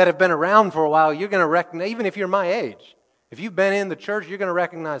you that have been around for a while, you're going to recognize, even if you're my age, if you've been in the church, you're going to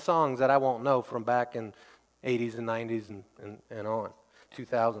recognize songs that I won't know from back in 80s and 90s and on,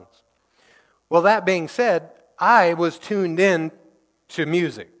 2000s. Well, that being said, I was tuned in to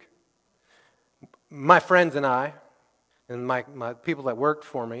music. My friends and I, and my people that worked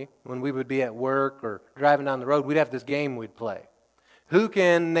for me, when we would be at work or driving down the road, we'd have this game we'd play. Who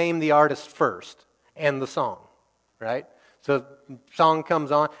can name the artist first and the song, right? So song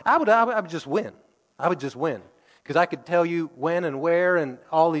comes on. I would just win. I would just win because I could tell you when and where and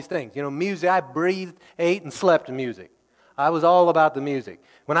all these things. You know, music, I breathed, ate, and slept to music. I was all about the music.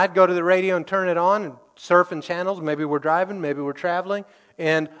 When I'd go to the radio and turn it on and surfing channels, maybe we're driving, maybe we're traveling,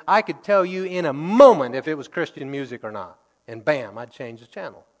 and I could tell you in a moment if it was Christian music or not. And bam, I'd change the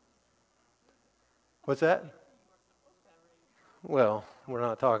channel. What's that? Well, we're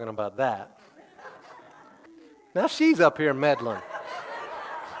not talking about that. Now she's up here meddling.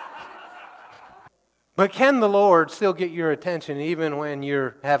 But can the Lord still get your attention even when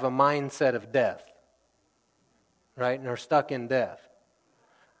you have a mindset of death? Right? And are stuck in death.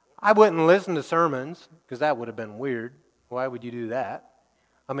 I wouldn't listen to sermons because that would have been weird. Why would you do that?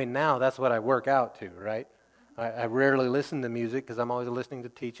 I mean, now that's what I work out to, right? I rarely listen to music because I'm always listening to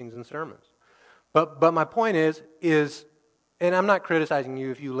teachings and sermons. But my point is, and I'm not criticizing you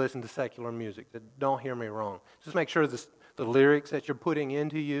if you listen to secular music. Don't hear me wrong. Just make sure the lyrics that you're putting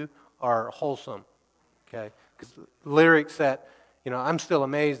into you are wholesome. Okay? Because lyrics that, you know, I'm still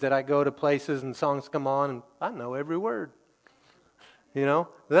amazed that I go to places and songs come on and I know every word. You know?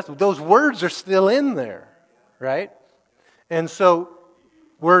 Those words are still in there. Right? And so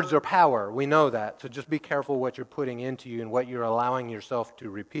words are power. We know that. So just be careful what you're putting into you and what you're allowing yourself to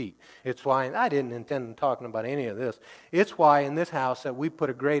repeat. It's why, and I didn't intend on talking about any of this, it's why in this house that we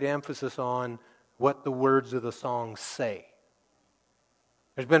put a great emphasis on what the words of the song say.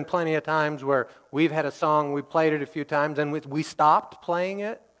 There's been plenty of times where we've had a song, we played it a few times, and we stopped playing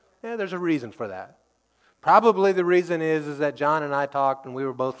it. Yeah, there's a reason for that. Probably the reason is that John and I talked, and we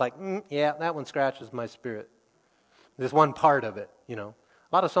were both like, yeah, that one scratches my spirit. This one part of it, you know.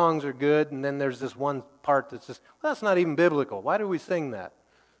 A lot of songs are good, and then there's this one part that's just, well, that's not even biblical. Why do we sing that?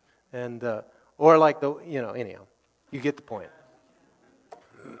 And or like anyhow, you get the point.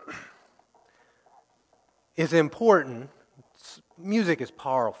 It's important. Music is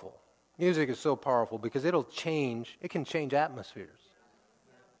powerful. Music is so powerful because it can change atmospheres.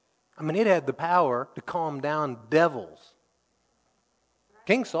 I mean, it had the power to calm down devils.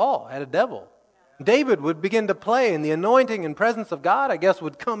 King Saul had a devil. David would begin to play, and the anointing and presence of God, I guess,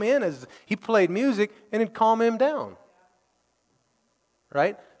 would come in as he played music, and it'd calm him down.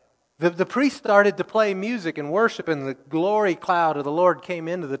 Right? The priest started to play music and worship, and the glory cloud of the Lord came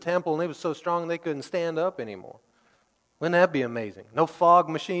into the temple, and it was so strong they couldn't stand up anymore. Wouldn't that be amazing? No fog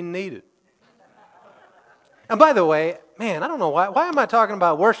machine needed. And by the way, man, I don't know why. Why am I talking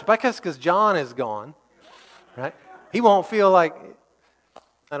about worship? I guess because John is gone. Right? He won't feel like...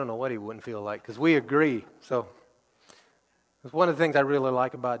 I don't know what he wouldn't feel like, because we agree. So, one of the things I really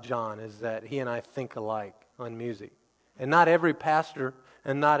like about John is that he and I think alike on music. And not every pastor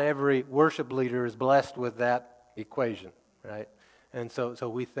and not every worship leader is blessed with that equation, right? And so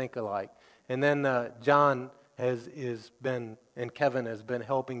we think alike. And then John has been, and Kevin has been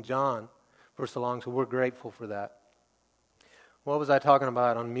helping John for so long, so we're grateful for that. What was I talking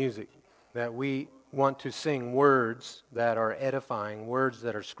about on music? That we want to sing words that are edifying, words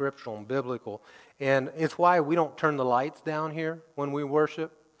that are scriptural and biblical. And it's why we don't turn the lights down here when we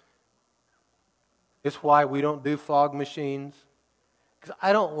worship. It's why we don't do fog machines. Because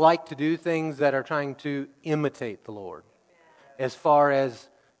I don't like to do things that are trying to imitate the Lord. As far as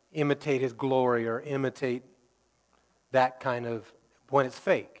imitate His glory or imitate that kind of, when it's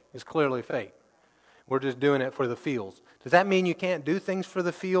fake. It's clearly fake. We're just doing it for the feels. Does that mean you can't do things for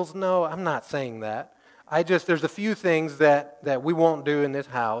the feels? No, I'm not saying that. There's a few things that we won't do in this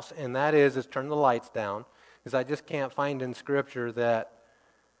house, and that is turn the lights down, because I just can't find in Scripture that,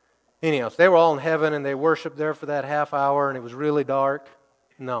 anyhow, so they were all in heaven and they worshiped there for that half hour and it was really dark.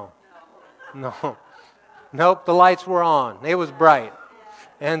 No. Nope, the lights were on. It was bright.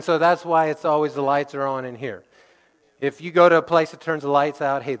 And so that's why it's always the lights are on in here. If you go to a place that turns the lights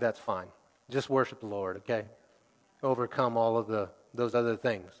out, hey, that's fine. Just worship the Lord, okay? Overcome all of those other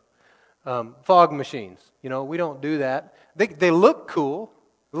things. fog machines. We don't do that. They look cool.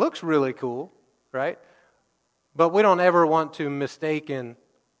 It looks really cool, right? But we don't ever want to mistake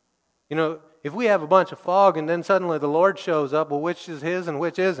if we have a bunch of fog and then suddenly the Lord shows up, well, which is His and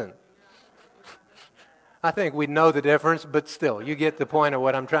which isn't? I think we know the difference, but still, you get the point of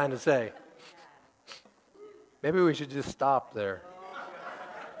what I'm trying to say. Maybe we should just stop there.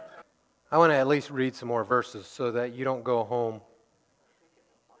 I want to at least read some more verses so that you don't go home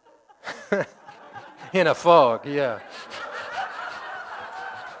in a fog, yeah.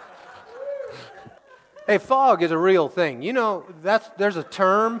 Hey, fog is a real thing. There's a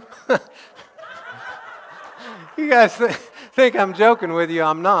term. You guys think I'm joking with you.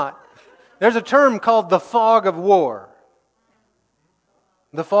 I'm not. There's a term called the fog of war.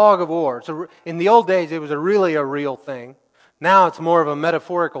 The fog of war. So in the old days, it was really a real thing. Now it's more of a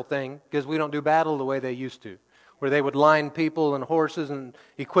metaphorical thing because we don't do battle the way they used to, where they would line people and horses and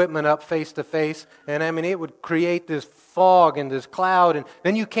equipment up face to face. And it would create this fog and this cloud, and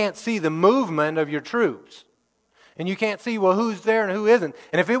then you can't see the movement of your troops. And you can't see, well, who's there and who isn't.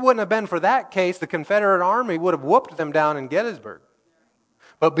 And if it wouldn't have been for that case, the Confederate Army would have whooped them down in Gettysburg.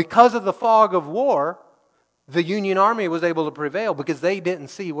 But because of the fog of war, the Union Army was able to prevail because they didn't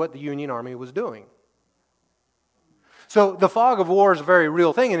see what the Union Army was doing. So the fog of war is a very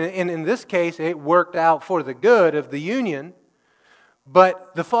real thing. And in this case, it worked out for the good of the Union.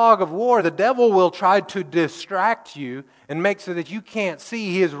 But the fog of war, the devil will try to distract you and make so that you can't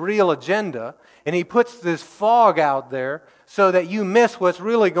see his real agenda. And he puts this fog out there so that you miss what's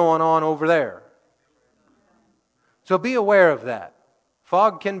really going on over there. So be aware of that.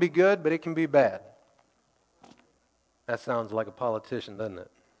 Fog can be good, but it can be bad. That sounds like a politician, doesn't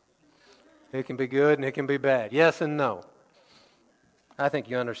it? It can be good and it can be bad. Yes and no. I think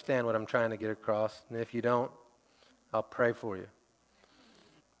you understand what I'm trying to get across. And if you don't, I'll pray for you.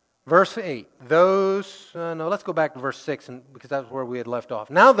 Verse 8. Let's go back to verse 6 because that's where we had left off.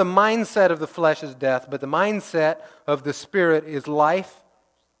 Now the mindset of the flesh is death, but the mindset of the Spirit is life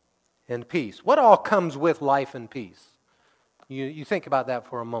and peace. What all comes with life and peace? You think about that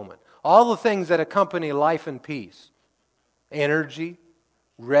for a moment. All the things that accompany life and peace. Energy,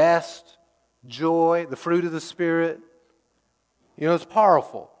 rest, joy, the fruit of the Spirit. It's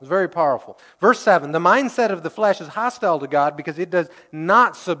powerful. It's very powerful. Verse 7, the mindset of the flesh is hostile to God because it does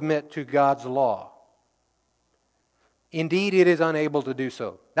not submit to God's law. Indeed, it is unable to do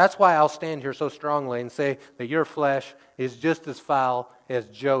so. That's why I'll stand here so strongly and say that your flesh is just as foul as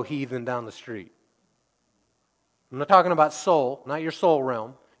Joe Heathen down the street. I'm not talking about soul, not your soul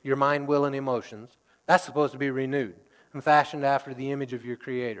realm, your mind, will, and emotions. That's supposed to be renewed and fashioned after the image of your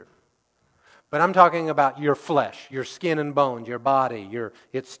Creator. But I'm talking about your flesh, your skin and bones, your body.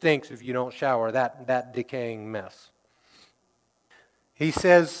 It stinks if you don't shower, that decaying mess. He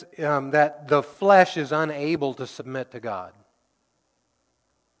says that the flesh is unable to submit to God.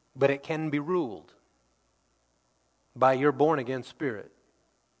 But it can be ruled by your born-again spirit.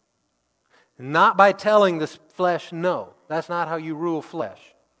 Not by telling the flesh no. That's not how you rule flesh.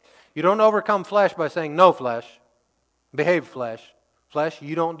 You don't overcome flesh by saying, no flesh, behave flesh. Flesh,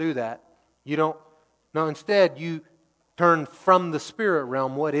 you don't do that. You don't. No, instead you turn from the spirit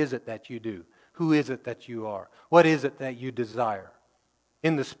realm. What is it that you do? Who is it that you are? What is it that you desire?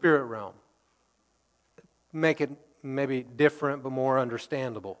 In the spirit realm. Make it maybe different but more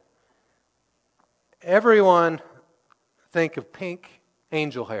understandable. Everyone think of pink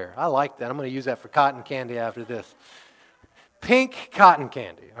angel hair. I like that. I'm going to use that for cotton candy after this. Pink cotton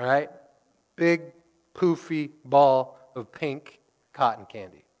candy, all right? Big, poofy ball of pink cotton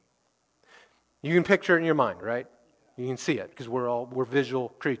candy. You can picture it in your mind, right? You can see it because we're visual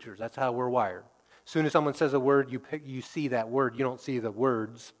creatures. That's how we're wired. As soon as someone says a word, you see that word. You don't see the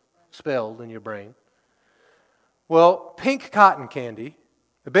words spelled in your brain. Well, pink cotton candy,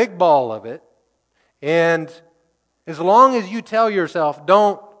 a big ball of it, and as long as you tell yourself,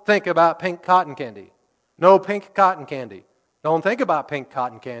 don't think about pink cotton candy. No pink cotton candy. Don't think about pink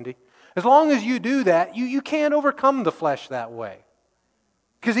cotton candy. As long as you do that, you can't overcome the flesh that way.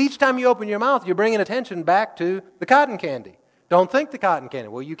 Because each time you open your mouth, you're bringing attention back to the cotton candy. Don't think the cotton candy.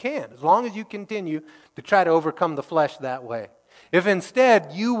 Well, you can, as long as you continue to try to overcome the flesh that way. If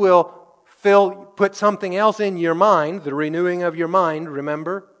instead you will put something else in your mind, the renewing of your mind,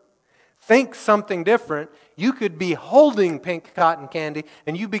 remember? Think something different. You could be holding pink cotton candy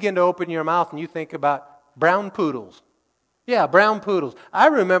and you begin to open your mouth and you think about brown poodles. Yeah, brown poodles. I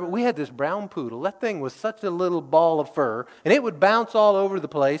remember we had this brown poodle. That thing was such a little ball of fur, and it would bounce all over the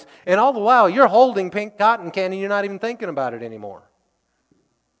place, and all the while you're holding pink cotton candy and you're not even thinking about it anymore.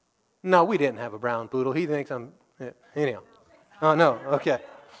 No, we didn't have a brown poodle. He thinks I'm... Anyhow. Oh, no, okay.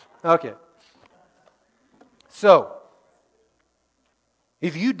 Okay. So,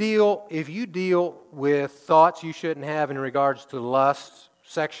 if you deal with thoughts you shouldn't have in regards to lust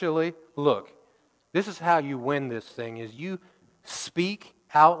sexually, look, this is how you win this thing, is you speak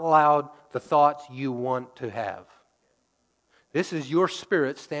out loud the thoughts you want to have. This is your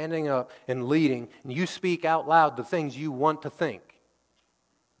spirit standing up and leading, and you speak out loud the things you want to think.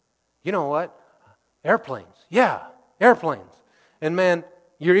 You know what? Airplanes. Yeah, airplanes. And man,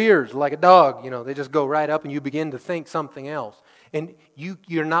 your ears, like a dog, they just go right up and you begin to think something else. And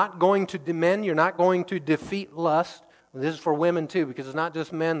you're not going to, men, you're not going to defeat lust. This is for women too, because it's not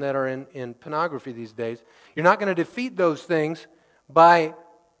just men that are in pornography these days. You're not going to defeat those things by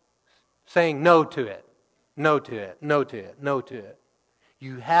saying no to it, no to it, no to it, no to it.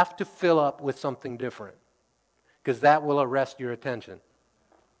 You have to fill up with something different, because that will arrest your attention.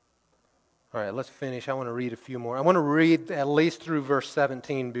 All right, let's finish. I want to read a few more. I want to read at least through verse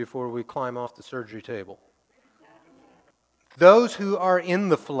 17 before we climb off the surgery table. Those who are in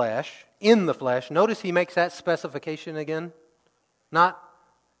the flesh, notice he makes that specification again.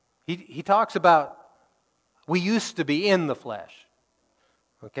 He talks about we used to be in the flesh.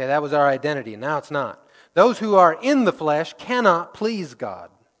 Okay, that was our identity. Now it's not. Those who are in the flesh cannot please God.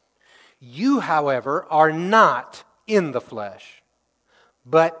 You, however, are not in the flesh,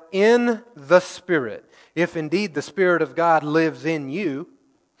 but in the Spirit, if indeed the Spirit of God lives in you.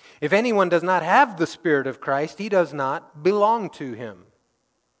 If anyone does not have the Spirit of Christ, he does not belong to him.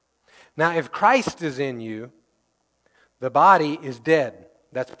 Now, if Christ is in you, the body is dead.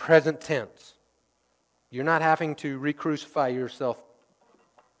 That's present tense. You're not having to re-crucify yourself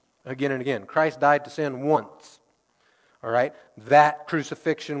again and again. Christ died to sin once. All right? That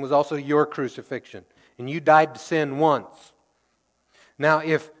crucifixion was also your crucifixion. And you died to sin once. Now,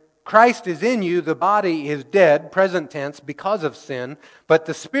 if Christ is in you, the body is dead, present tense, because of sin, but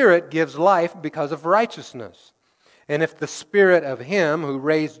the Spirit gives life because of righteousness. And if the Spirit of Him who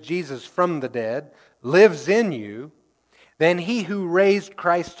raised Jesus from the dead lives in you, then He who raised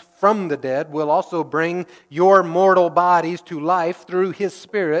Christ from the dead will also bring your mortal bodies to life through His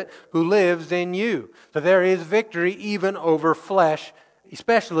Spirit who lives in you. So there is victory even over flesh,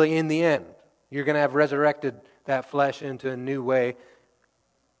 especially in the end. You're going to have resurrected that flesh into a new way,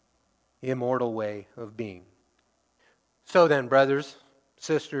 immortal way of being. So then, brothers,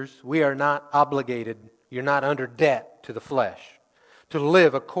 sisters, we are not obligated, you're not under debt to the flesh, to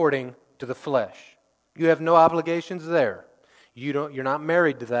live according to the flesh. You have no obligations there. You're not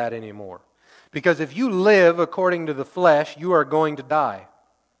married to that anymore. Because if you live according to the flesh, you are going to die.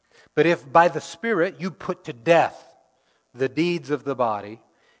 But if by the Spirit you put to death the deeds of the body,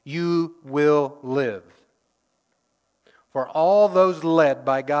 you will live. For all those led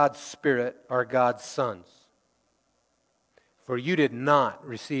by God's Spirit are God's sons. For you did not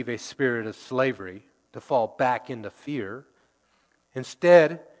receive a spirit of slavery to fall back into fear.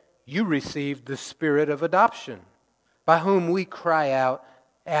 Instead, you received the Spirit of adoption, by whom we cry out,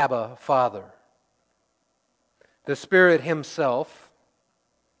 Abba, Father. The Spirit Himself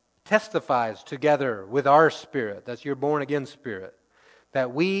testifies together with our spirit, that's your born-again spirit,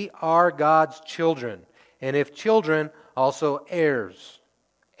 that we are God's children, and if children, also heirs,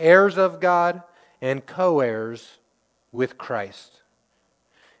 heirs of God and co-heirs with Christ.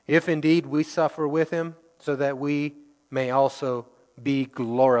 If indeed we suffer with Him, so that we may also be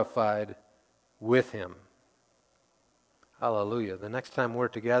glorified with Him. Hallelujah. The next time we're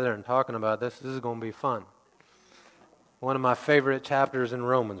together and talking about this is going to be fun. One of my favorite chapters in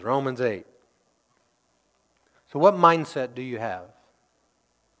Romans, Romans 8. So what mindset do you have?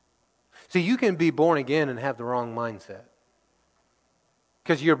 See, you can be born again and have the wrong mindset.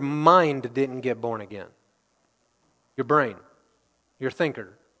 Because your mind didn't get born again. Your brain, your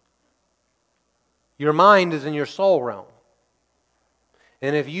thinker. Your mind is in your soul realm.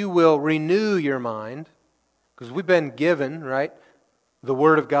 And if you will renew your mind, because we've been given, right, the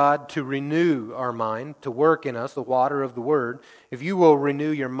Word of God to renew our mind, to work in us, the water of the Word. If you will renew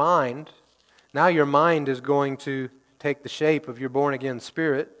your mind, now your mind is going to take the shape of your born-again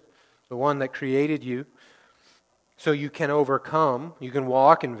spirit, the one that created you, so you can overcome, you can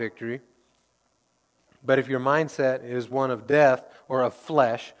walk in victory. But if your mindset is one of death or of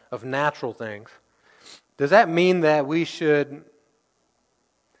flesh, of natural things, does that mean that we should...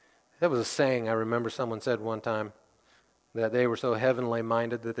 That was a saying I remember someone said one time, that they were so heavenly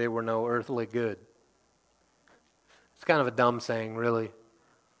minded that they were no earthly good. It's kind of a dumb saying, really.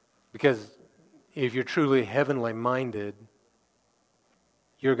 Because if you're truly heavenly minded,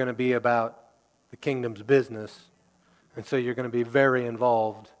 you're going to be about the kingdom's business, and so you're going to be very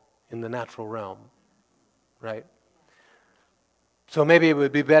involved in the natural realm, right? So maybe it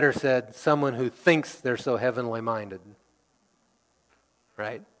would be better said, someone who thinks they're so heavenly minded.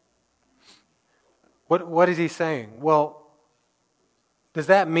 Right? What is he saying? Well, does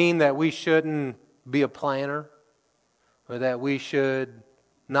that mean that we shouldn't be a planner? Or that we should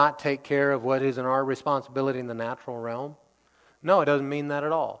not take care of what is in our responsibility in the natural realm? No, it doesn't mean that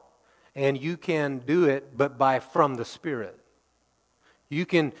at all. And you can do it, but from the Spirit. You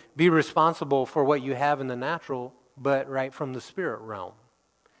can be responsible for what you have in the natural, but right from the Spirit realm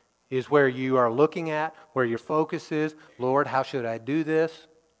is where you are looking at, where your focus is. Lord, how should I do this?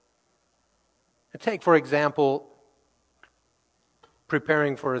 And take, for example,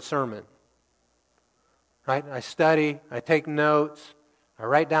 preparing for a sermon. Right? I study, I take notes, I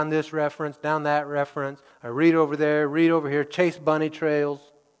write down this reference, down that reference, I read over there, read over here, chase bunny trails.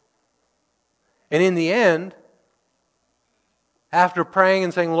 And in the end, after praying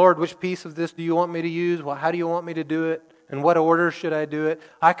and saying, Lord, which piece of this do you want me to use? Well, how do you want me to do it? In what order should I do it?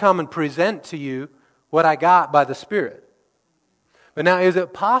 I come and present to you what I got by the Spirit. But now, is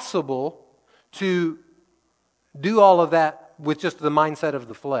it possible to do all of that with just the mindset of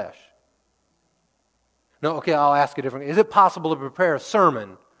the flesh? No, okay, I'll ask it differently. Is it possible to prepare a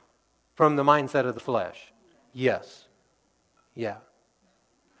sermon from the mindset of the flesh? Yes. Yeah.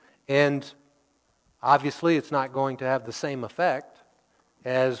 And obviously, it's not going to have the same effect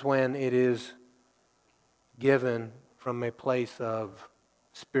as when it is given from a place of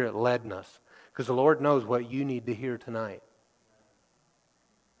Spirit-ledness. Because the Lord knows what you need to hear tonight.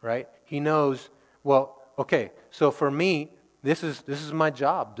 Right? He knows, well, okay, so for me, this is my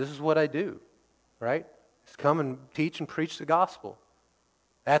job. This is what I do. Right? It's come and teach and preach the gospel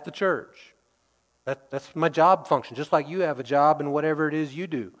at the church. That's my job function, just like you have a job in whatever it is you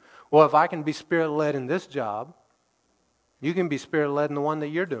do. Well, if I can be Spirit-led in this job, you can be Spirit-led in the one that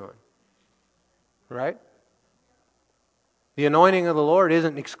you're doing. Right? The anointing of the Lord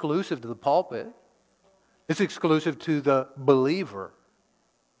isn't exclusive to the pulpit. It's exclusive to the believer.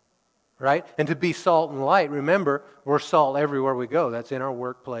 Right? And to be salt and light, remember, we're salt everywhere we go. That's in our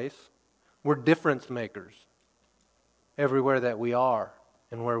workplace. We're difference makers everywhere that we are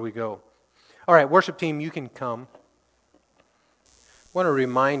and where we go. All right, worship team, you can come. I want to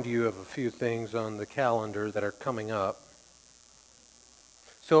remind you of a few things on the calendar that are coming up.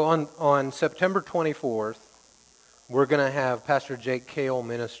 So on September 24th, we're going to have Pastor Jake Cale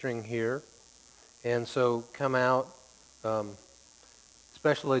ministering here. And so come out,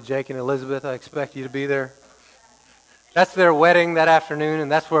 especially Jake and Elizabeth, I expect you to be there. That's their wedding that afternoon,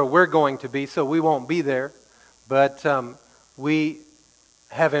 and that's where we're going to be, so we won't be there. But we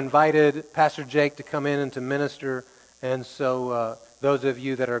have invited Pastor Jake to come in and to minister, and so those of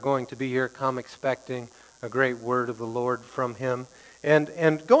you that are going to be here, come expecting a great word of the Lord from him.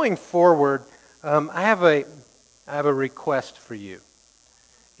 And going forward, I have a request for you.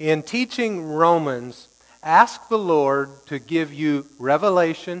 In teaching Romans, ask the Lord to give you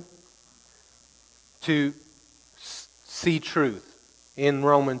revelation to see truth in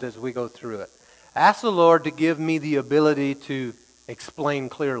Romans as we go through it. Ask the Lord to give me the ability to explain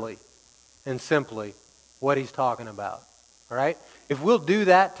clearly and simply what he's talking about. All right? If we'll do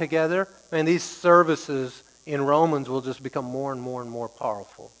that together, man, these services in Romans will just become more and more and more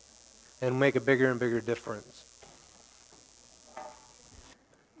powerful and make a bigger and bigger difference.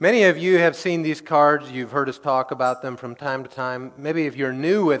 Many of you have seen these cards. You've heard us talk about them from time to time. Maybe if you're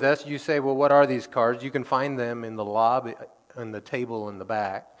new with us, you say, well, what are these cards? You can find them in the lobby, on the table in the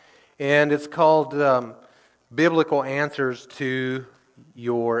back. And it's called Biblical Answers to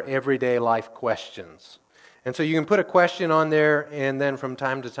Your Everyday Life Questions. And so you can put a question on there, and then from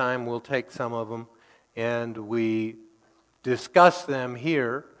time to time we'll take some of them and we discuss them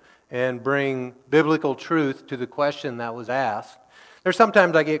here and bring biblical truth to the question that was asked. There's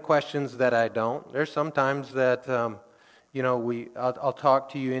sometimes I get questions that I don't. There's sometimes that, I'll talk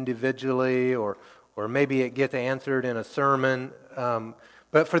to you individually or maybe it gets answered in a sermon.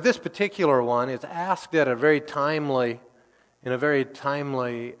 But for this particular one, it's asked at a very timely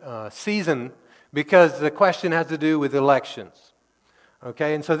season because the question has to do with elections.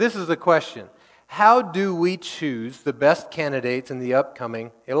 Okay, and so this is the question. How do we choose the best candidates in the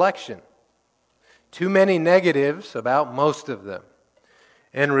upcoming election? Too many negatives about most of them.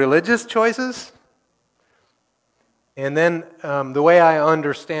 And religious choices? And then the way I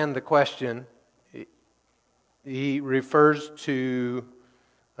understand the question, he refers to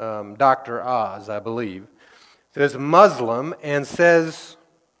Dr. Oz, I believe. Says Muslim and says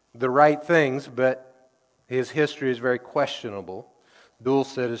the right things, but his history is very questionable. Dual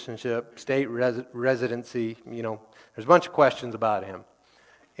citizenship, state residency, there's a bunch of questions about him.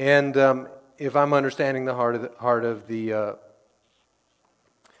 And if I'm understanding the heart of the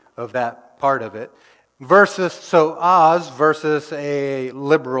of that part of it. So Oz versus a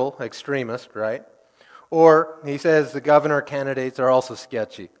liberal extremist, right? Or he says the governor candidates are also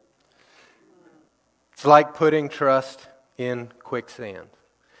sketchy. It's like putting trust in quicksand.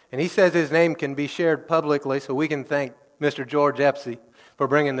 And he says his name can be shared publicly, so we can thank Mr. George Epsy for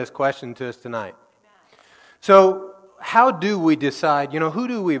bringing this question to us tonight. So how do we decide, who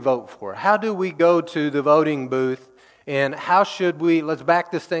do we vote for? How do we go to the voting booth? And how should let's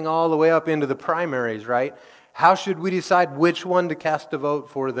back this thing all the way up into the primaries, right? How should we decide which one to cast a vote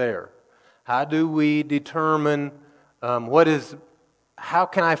for there? How do we determine how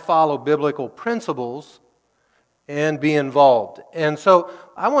can I follow biblical principles and be involved? And so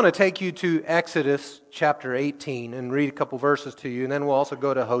I want to take you to Exodus chapter 18 and read a couple verses to you, and then we'll also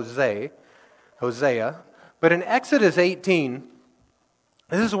go to Hosea. But in Exodus 18,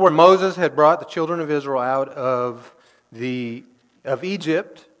 this is where Moses had brought the children of Israel out of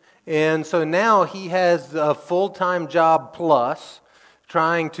Egypt, and so now he has a full-time job plus,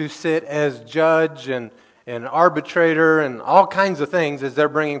 trying to sit as judge and arbitrator and all kinds of things as they're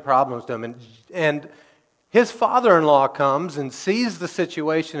bringing problems to him. And his father-in-law comes and sees the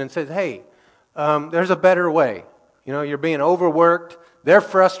situation and says, hey, there's a better way. You're being overworked. They're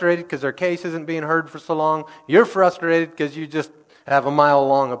frustrated because their case isn't being heard for so long. You're frustrated because you just have a mile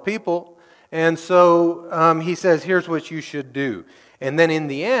long of people. And so he says, here's what you should do. And then in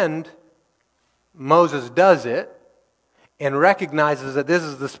the end, Moses does it and recognizes that this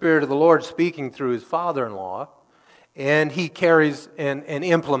is the Spirit of the Lord speaking through his father-in-law. And he carries and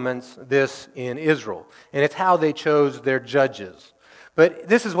implements this in Israel. And it's how they chose their judges. But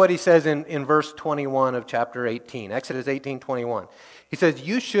this is what he says in verse 21 of chapter 18, Exodus 18:21. He says,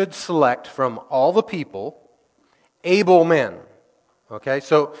 you should select from all the people able men. Okay,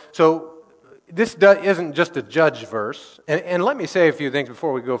 so this isn't just a judge verse. And let me say a few things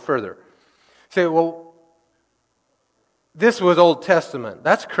before we go further. Say, well, this was Old Testament.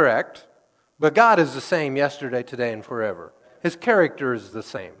 That's correct. But God is the same yesterday, today, and forever. His character is the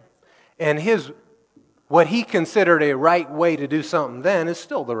same. And what he considered a right way to do something then is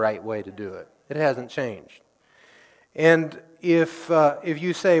still the right way to do it. It hasn't changed. And if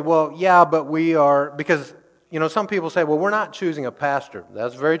you say, well, yeah, but we are, because, some people say, well, we're not choosing a pastor.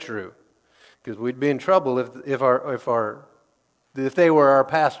 That's very true. Because we'd be in trouble if they were our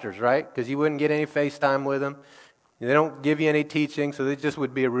pastors, right? Because you wouldn't get any FaceTime with them. They don't give you any teaching, so they just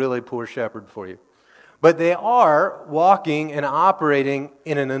would be a really poor shepherd for you. But they are walking and operating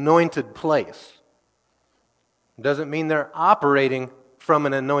in an anointed place. It doesn't mean they're operating from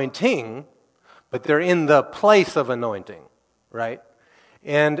an anointing, but they're in the place of anointing, right?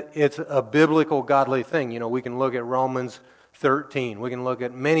 And it's a biblical, godly thing. We can look at Romans 13. We can look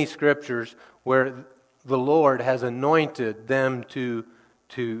at many scriptures where the Lord has anointed them to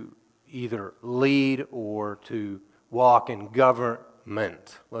either lead or to walk in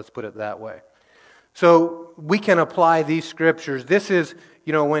government. Let's put it that way. So we can apply these scriptures. This is,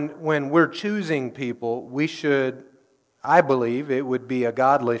 when we're choosing people, we should, I believe it would be a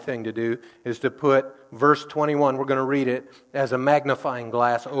godly thing to do, is to put verse 21, we're going to read it, as a magnifying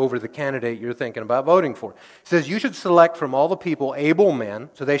glass over the candidate you're thinking about voting for. It says, you should select from all the people able men,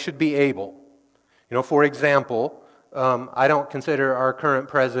 so they should be able. For example, I don't consider our current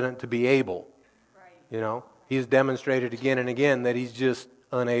president to be able. Right. He's demonstrated again and again that he's just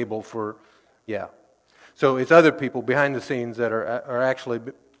unable So it's other people behind the scenes that are actually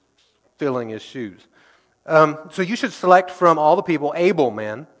filling his shoes. So you should select from all the people able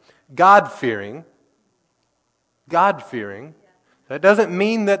men, God-fearing. God-fearing. That doesn't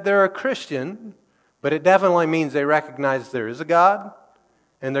mean that they're a Christian, but it definitely means they recognize there is a God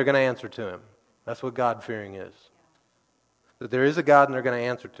and they're going to answer to Him. That's what God-fearing is. That there is a God and they're going to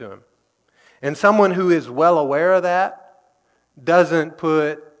answer to Him. And someone who is well aware of that doesn't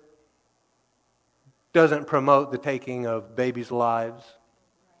promote the taking of babies' lives.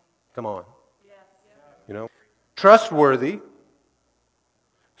 Come on. Trustworthy,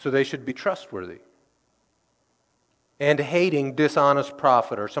 so they should be trustworthy. And hating dishonest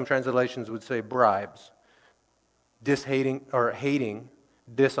profit, or some translations would say bribes. Hating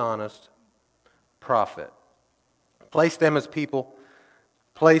dishonest profit. Place them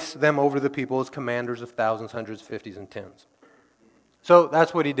over the people as commanders of thousands, hundreds, fifties, and tens. So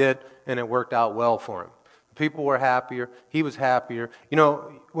that's what he did, and it worked out well for him. The people were happier. He was happier.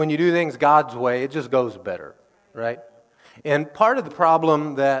 When you do things God's way, it just goes better, right? And part of the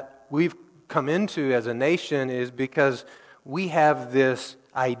problem that we've come into as a nation is because we have this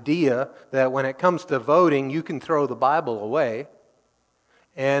idea that when it comes to voting, you can throw the Bible away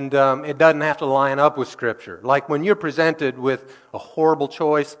And it doesn't have to line up with Scripture. Like when you're presented with a horrible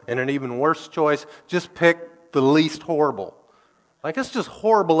choice and an even worse choice, just pick the least horrible. Like, it's just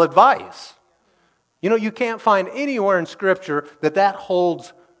horrible advice. You know, you can't find anywhere in Scripture that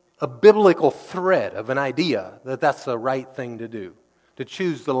holds a biblical thread of an idea that that's the right thing to do, to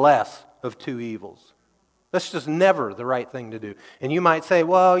choose the less of two evils. That's just never the right thing to do. And you might say,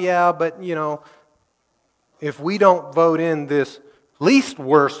 well, yeah, but, you know, if we don't vote in this least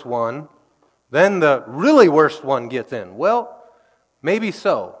worst one, then the really worst one gets in. Well, maybe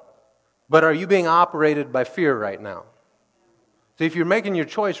so. But are you being operated by fear right now? See, if you're making your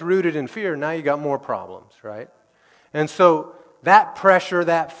choice rooted in fear, now you got more problems, right? And so that pressure,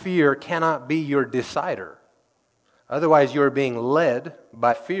 that fear cannot be your decider. Otherwise, you're being led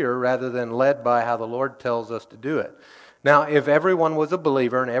by fear rather than led by how the Lord tells us to do it. Now, if everyone was a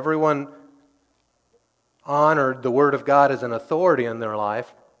believer and everyone honored the Word of God as an authority in their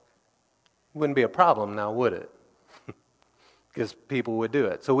life, it wouldn't be a problem now, would it? Because people would do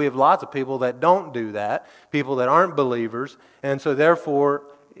it. So we have lots of people that don't do that, people that aren't believers, and so therefore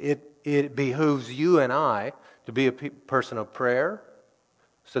it behooves you and I to be a person of prayer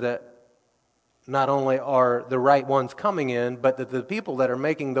so that not only are the right ones coming in, but that the people that are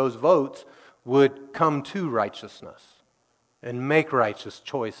making those votes would come to righteousness and make righteous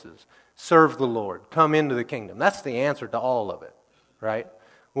choices, serve the Lord, come into the kingdom. That's the answer to all of it, right?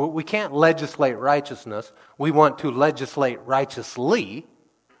 We can't legislate righteousness. We want to legislate righteously,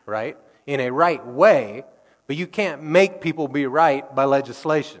 right, in a right way, but you can't make people be right by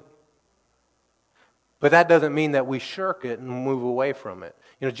legislation. But that doesn't mean that we shirk it and move away from it.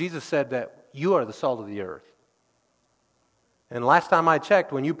 You know, Jesus said that you are the salt of the earth. And last time I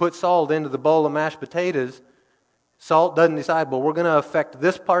checked, when you put salt into the bowl of mashed potatoes, salt doesn't decide, well, we're going to affect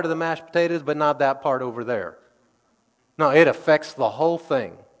this part of the mashed potatoes, but not that part over there. No, it affects the whole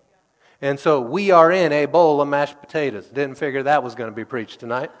thing. And so we are in a bowl of mashed potatoes. Didn't figure that was going to be preached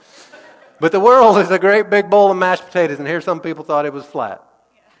tonight. But the world is a great big bowl of mashed potatoes, and here some people thought it was flat.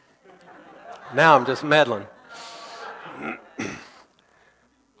 Now I'm just meddling.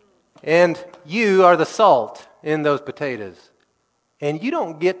 And you are the salt in those potatoes. And you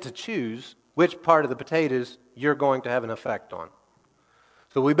don't get to choose which part of the potatoes you're going to have an effect on.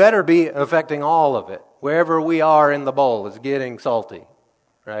 So we better be affecting all of it. Wherever we are in the bowl is getting salty,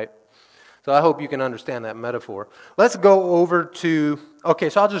 right? So I hope you can understand that metaphor. Let's go over to,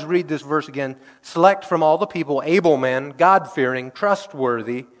 so I'll just read this verse again. Select from all the people able men, God-fearing,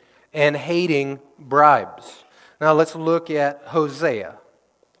 trustworthy, and hating bribes. Now let's look at Hosea.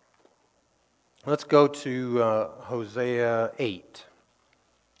 Let's go to Hosea 8.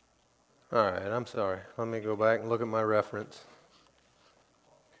 All right, I'm sorry. Let me go back and look at my reference.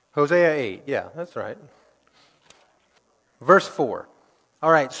 Hosea 8, yeah, that's right. Verse 4.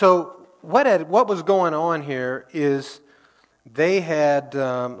 All right, so what was going on here is they had,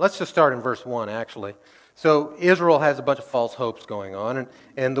 let's just start in verse 1, actually. So Israel has a bunch of false hopes going on,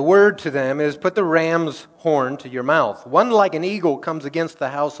 and the word to them is, put the ram's horn to your mouth. One like an eagle comes against the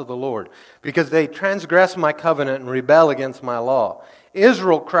house of the Lord, because they transgress my covenant and rebel against my law.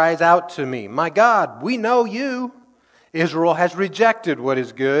 Israel cries out to me, my God, we know you. Israel has rejected what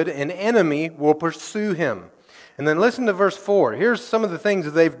is good, an enemy will pursue him. And then listen to verse 4. Here's some of the things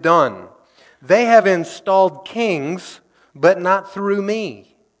that they've done. They have installed kings, but not through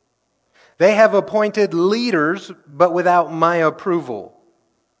me. They have appointed leaders, but without my approval.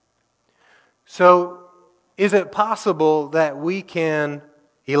 So, is it possible that we can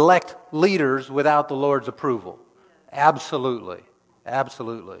elect leaders without the Lord's approval? Absolutely.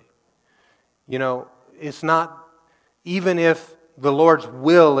 Absolutely. You know, it's not, even if the Lord's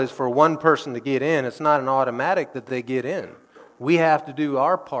will is for one person to get in, it's not an automatic that they get in. We have to do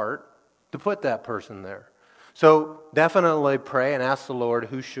our part to put that person there. So definitely pray and ask the Lord,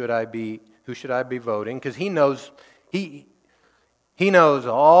 who should I be voting? Because He knows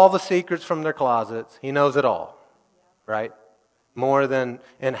all the secrets from their closets. He knows it all, right?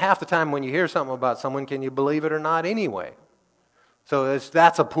 And half the time when you hear something about someone, can you believe it or not anyway? So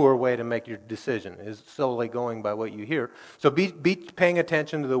that's a poor way to make your decision, is solely going by what you hear. So be paying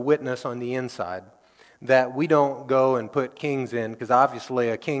attention to the witness on the inside, that we don't go and put kings in, because obviously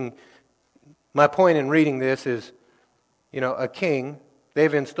a king, my point in reading this is, a king,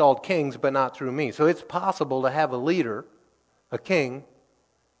 they've installed kings, but not through me. So it's possible to have a leader, a king,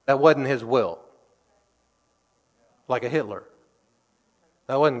 that wasn't his will. Like a Hitler.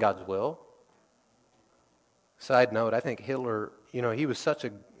 That wasn't God's will. Side note, I think Hitler, he was such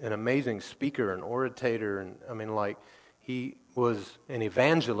an amazing speaker and orator, and he was an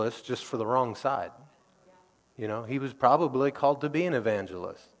evangelist just for the wrong side. He was probably called to be an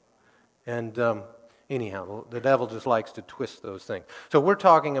evangelist. And anyhow, the devil just likes to twist those things. So we're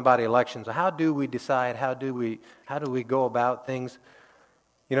talking about elections. How do we decide? How do we go about things?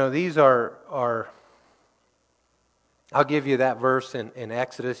 These are I'll give you that verse in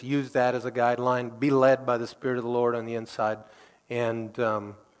Exodus. Use that as a guideline. Be led by the Spirit of the Lord on the inside, and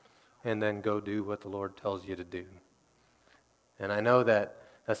then go do what the Lord tells you to do. And I know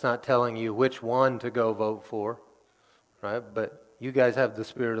that's not telling you which one to go vote for, right? But you guys have the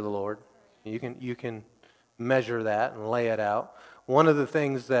Spirit of the Lord. You can measure that and lay it out. One of the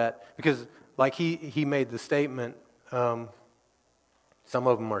things because like he made the statement, some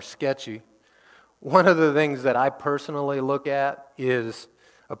of them are sketchy. One of the things that I personally look at is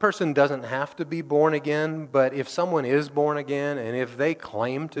a person doesn't have to be born again, but if someone is born again and if they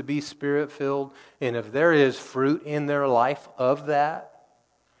claim to be Spirit-filled and if there is fruit in their life of that,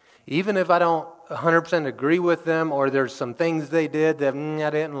 even if I don't 100% agree with them or there's some things they did that I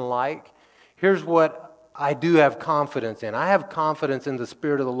didn't like, here's what I do have confidence in. I have confidence in the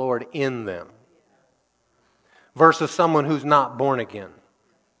Spirit of the Lord in them versus someone who's not born again.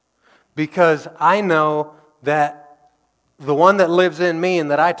 Because I know that the one that lives in me and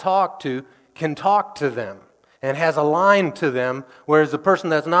that I talk to can talk to them and has a line to them, whereas the person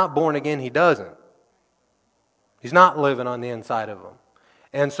that's not born again, he doesn't. He's not living on the inside of them.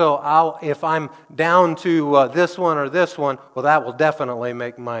 And so if I'm down to this one or this one, well, that will definitely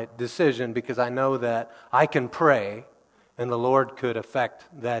make my decision because I know that I can pray and the Lord could affect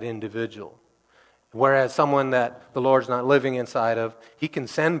that individual. Whereas someone that the Lord's not living inside of, He can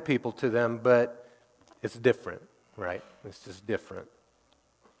send people to them, but it's different, right? It's just different.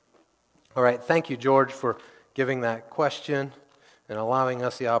 All right, thank you, George, for giving that question and allowing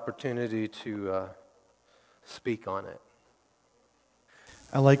us the opportunity to speak on it.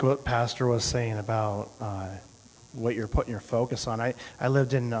 I like what Pastor was saying about what you're putting your focus on. I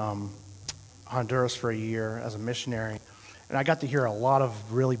lived in Honduras for a year as a missionary, and I got to hear a lot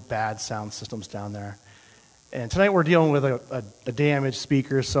of really bad sound systems down there. And tonight we're dealing with a damaged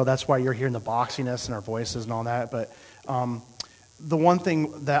speaker, so that's why you're hearing the boxiness in our voices and all that. But the one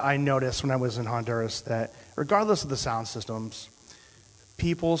thing that I noticed when I was in Honduras, that regardless of the sound systems,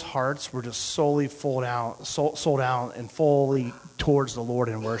 people's hearts were just solely sold out and fully towards the Lord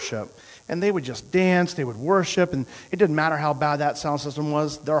in worship. And they would just dance, they would worship, and it didn't matter how bad that sound system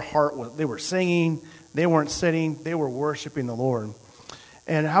was. Their heart was, they were singing, they weren't sitting, they were worshiping the Lord.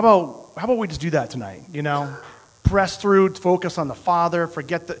 And how about we just do that tonight, Press through, focus on the Father,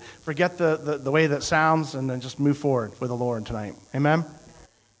 forget the way that sounds, and then just move forward with the Lord tonight. Amen?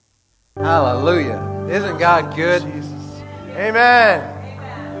 Hallelujah. Isn't God good? Jesus. Amen.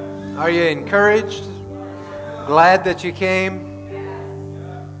 Are you encouraged? Glad that you came?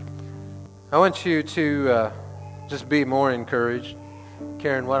 I want you to just be more encouraged.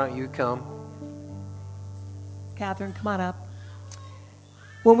 Karen, why don't you come? Catherine, come on up.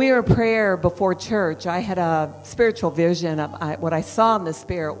 When we were in prayer before church, I had a spiritual vision. What I saw in the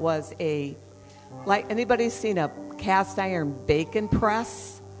spirit was like anybody seen a cast iron bacon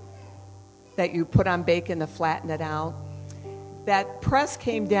press that you put on bacon to flatten it out? That press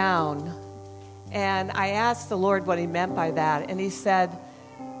came down, and I asked the Lord what He meant by that, and He said,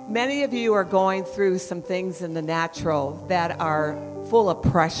 many of you are going through some things in the natural that are full of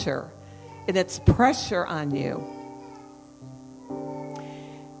pressure, and it's pressure on you.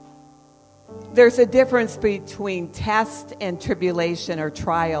 There's a difference between test and tribulation or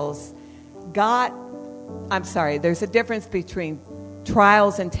trials. There's a difference between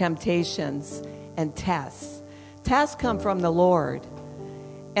trials and temptations and tests. Tests come from the Lord,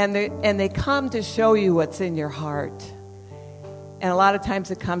 and they come to show you what's in your heart. And a lot of times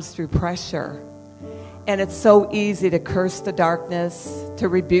it comes through pressure. And it's so easy to curse the darkness, to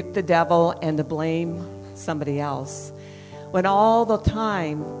rebuke the devil, and to blame somebody else. When all the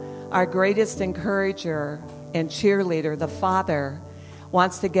time, our greatest encourager and cheerleader, the Father,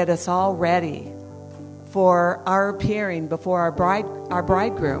 wants to get us all ready for our appearing before our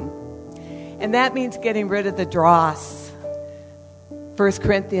bridegroom. And that means getting rid of the dross. 1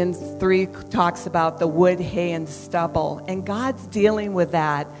 Corinthians 3 talks about the wood, hay, and stubble. And God's dealing with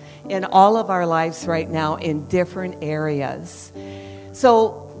that in all of our lives right now in different areas. So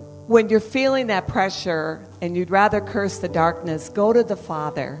when you're feeling that pressure and you'd rather curse the darkness, go to the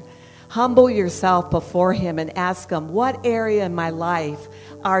Father. Humble yourself before Him and ask Him, what area in my life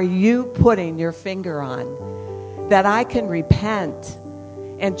are you putting your finger on that I can repent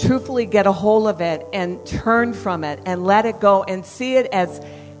and truthfully get a hold of it and turn from it and let it go and see it as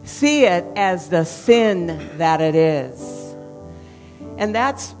the sin that it is. And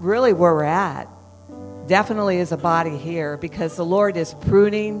that's really where we're at. definitely as a body here, because the Lord is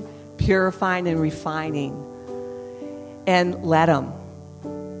pruning, purifying, and refining. And let Him.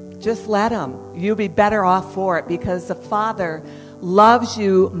 Just let Him. You'll be better off for it, because the Father loves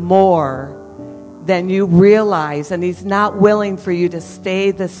you more than you realize, and He's not willing for you to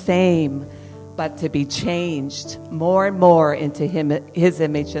stay the same, but to be changed more and more into His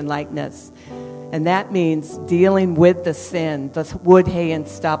image and likeness. And that means dealing with the sin, the wood, hay, and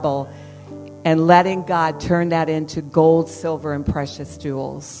stubble, and letting God turn that into gold, silver, and precious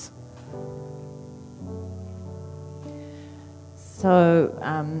jewels. So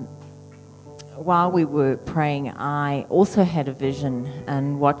while we were praying, I also had a vision,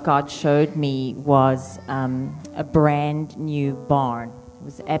 and what God showed me was a brand new barn. It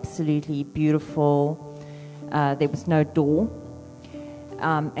was absolutely beautiful. There was no door,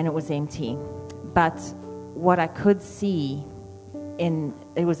 and it was empty. But what I could see,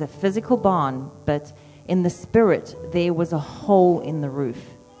 it was a physical barn, but in the spirit there was a hole in the roof.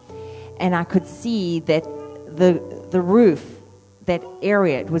 And I could see that the roof, that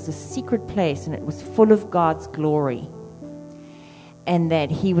area, it was a secret place, and it was full of God's glory, and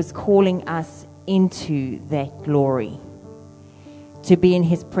that He was calling us into that glory, to be in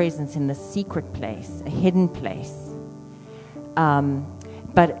His presence in the secret place, a hidden place.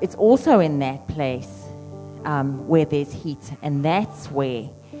 But it's also in that place where there's heat, and that's where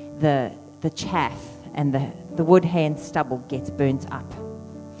the chaff and the wood, hay, and stubble gets burnt up.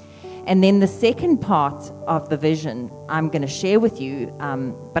 And then the second part of the vision I'm going to share with you,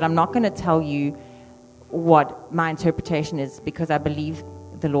 but I'm not going to tell you what my interpretation is, because I believe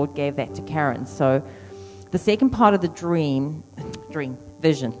the Lord gave that to Karen. So the second part of the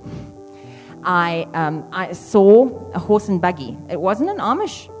vision, I saw a horse and buggy. It wasn't an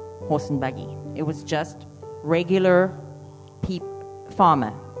Amish horse and buggy. It was just regular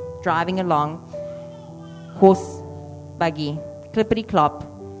farmer driving along, horse, buggy, clippity-clop,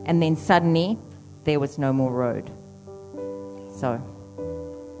 and then suddenly there was no more road. So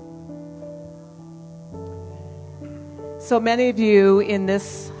many of you in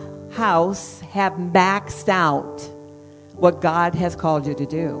this house have maxed out what God has called you to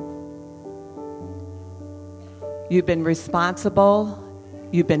do. You've been responsible,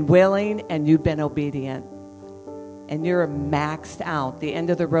 you've been willing, and you've been obedient. And you're maxed out. The end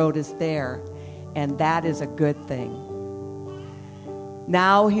of the road is there, and that is a good thing.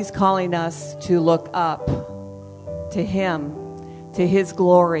 Now He's calling us to look up to Him, to His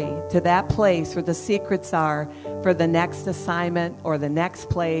glory, to that place where the secrets are for the next assignment or the next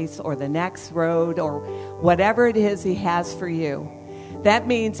place or the next road or whatever it is He has for you. That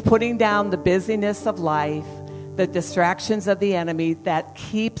means putting down the busyness of life, the distractions of the enemy that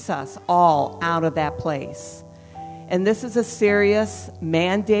keeps us all out of that place. And this is a serious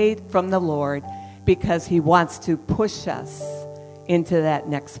mandate from the Lord, because He wants to push us into that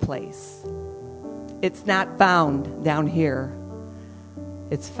next place. It's not found down here.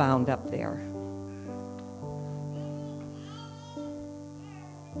 It's found up there.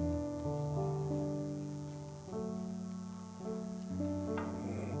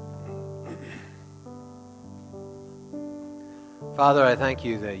 Father, I thank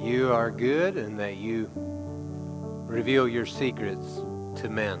You that You are good and that You reveal Your secrets to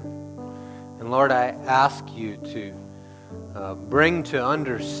men. And Lord, I ask You to bring to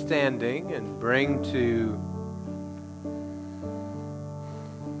understanding and bring to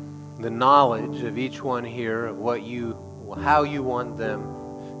the knowledge of each one here of how You want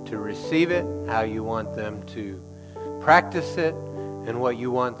them to receive it, how You want them to practice it, and what You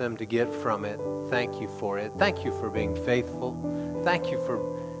want them to get from it. Thank You for it. Thank You for being faithful. Thank You for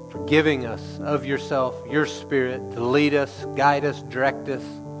giving us of Yourself, Your Spirit, to lead us, guide us, direct us,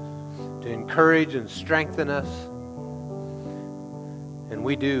 to encourage and strengthen us. And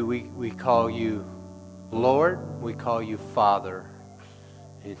we call You Lord, we call You Father,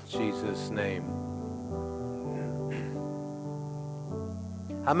 in Jesus' name.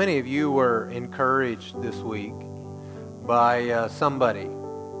 How many of you were encouraged this week by somebody?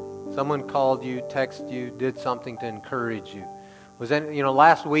 Someone called you, texted you, did something to encourage you.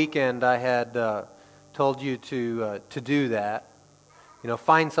 Last weekend I had told you to do that.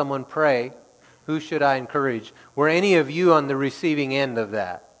 Find someone, pray. Who should I encourage? Were any of you on the receiving end of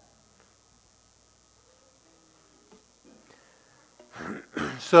that?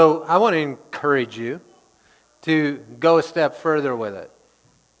 So I want to encourage you to go a step further with it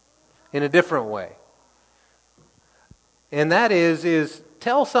in a different way. And that is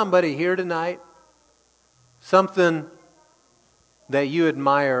tell somebody here tonight something that you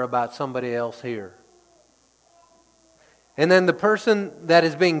admire about somebody else here. And then the person that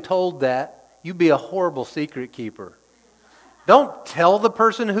is being told that, you'd be a horrible secret keeper. Don't tell the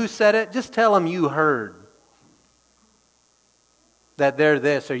person who said it. Just tell them you heard that they're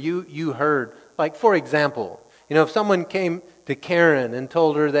this, or you heard. Like, for example, if someone came to Karen and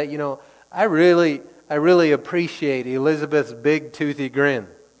told her that, I really appreciate Elizabeth's big toothy grin.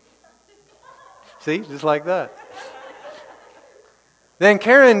 See, just like that. Then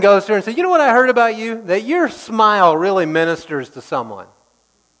Karen goes to her and says, you know what I heard about you? That your smile really ministers to someone.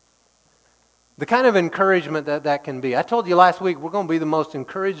 The kind of encouragement that can be. I told you last week, we're going to be the most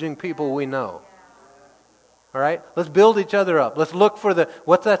encouraging people we know. All right? Let's build each other up. Let's look for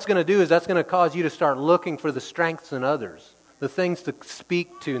what that's going to do is that's going to cause you to start looking for the strengths in others, the things to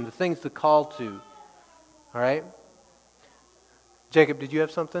speak to and the things to call to. All right? Jacob, did you have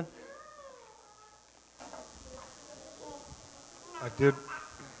something?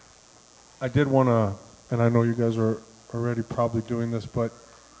 I did want to, and I know you guys are already probably doing this, but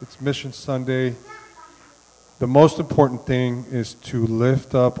it's Mission Sunday. The most important thing is to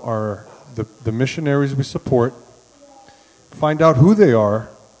lift up the missionaries we support, find out who they are,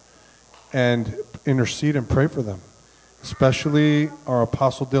 and intercede and pray for them. Especially our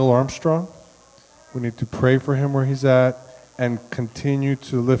Apostle Dale Armstrong. We need to pray for him where he's at and continue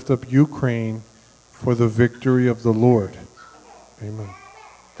to lift up Ukraine for the victory of the Lord. Amen.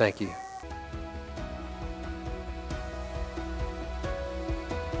 Thank you.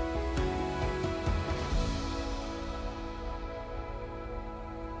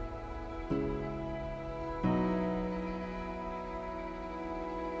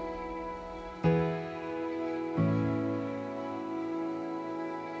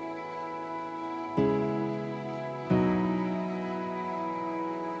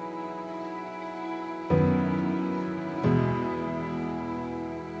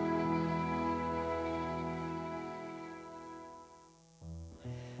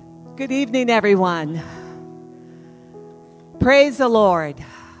 Good evening, everyone. Praise the Lord.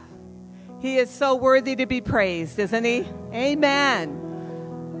 He is so worthy to be praised, isn't he?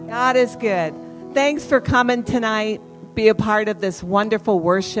 Amen. God is good. Thanks for coming tonight. Be a part of this wonderful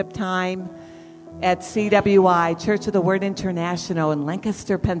worship time at CWI, Church of the Word International in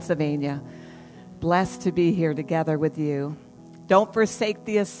Lancaster, Pennsylvania. Blessed to be here together with you. Don't forsake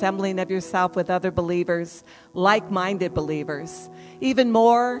the assembling of yourself with other believers, like-minded believers, even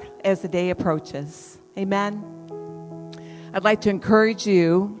more as the day approaches. Amen. I'd like to encourage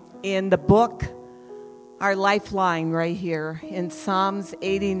you in the book, our lifeline right here, in Psalms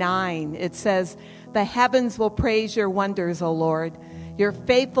 89. It says, "The heavens will praise your wonders, O Lord, your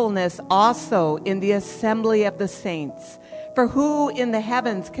faithfulness also in the assembly of the saints. For who in the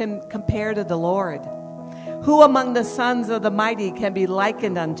heavens can compare to the Lord? Who among the sons of the mighty can be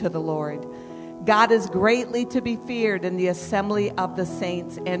likened unto the Lord? God is greatly to be feared in the assembly of the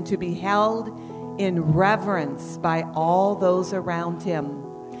saints and to be held in reverence by all those around him.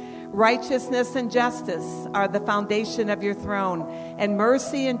 Righteousness and justice are the foundation of your throne, and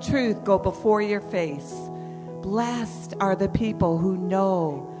mercy and truth go before your face. Blessed are the people who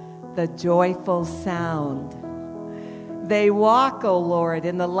know the joyful sound. They walk, O Lord,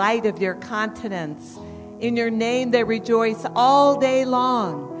 in the light of your countenance. In your name they rejoice all day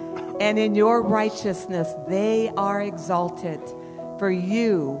long, and in your righteousness they are exalted, for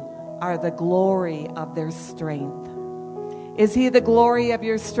you are the glory of their strength." Is he the glory of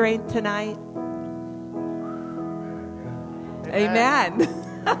your strength tonight? Amen.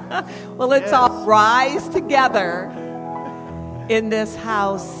 Well, let's all rise together in this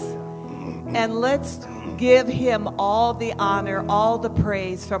house, and let's give him all the honor, all the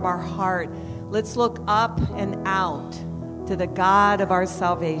praise from our heart. Let's look up and out to the God of our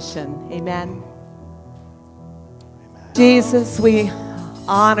salvation. Amen. Jesus, we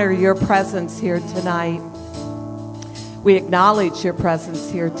honor your presence here tonight. We acknowledge your presence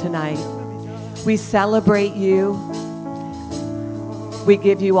here tonight. We celebrate you. We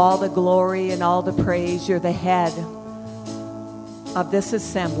give you all the glory and all the praise. You're the head of this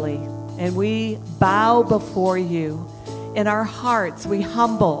assembly, and we bow before you. In our hearts, we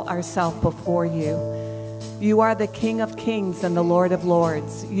humble ourselves before you. You are the King of Kings and the Lord of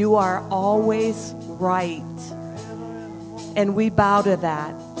Lords. You are always right. And we bow to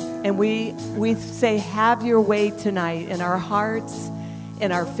that. And we say, have your way tonight in our hearts,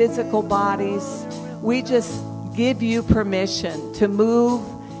 in our physical bodies. We just give you permission to move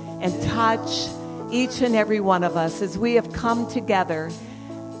and touch each and every one of us as we have come together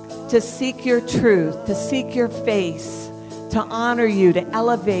to seek your truth, to seek your face, to honor you, to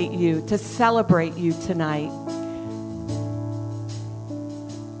elevate you, to celebrate you tonight.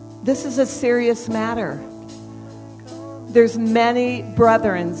 This is a serious matter. There's many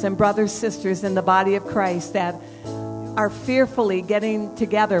brethren and sisters in the body of Christ that are fearfully getting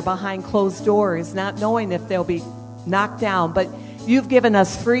together behind closed doors, not knowing if they'll be knocked down. But you've given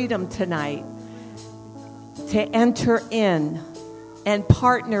us freedom tonight to enter in and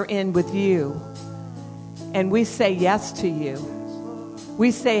partner in with you. And we say yes to you.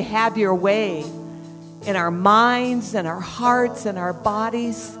 We say, have your way in our minds and our hearts and our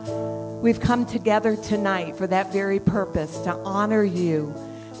bodies. We've come together tonight for that very purpose, to honor you,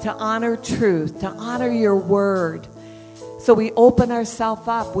 to honor truth, to honor your word. So we open ourselves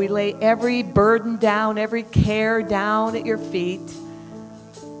up. We lay every burden down, every care down at your feet.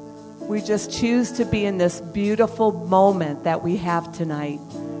 We just choose to be in this beautiful moment that we have tonight,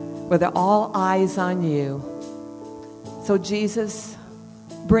 where they're all eyes on you. So Jesus,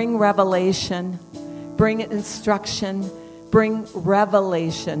 bring revelation, bring instruction, bring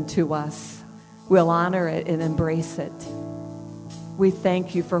revelation to us. We'll honor it and embrace it. We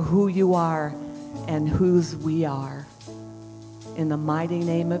thank you for who you are and whose we are. In the mighty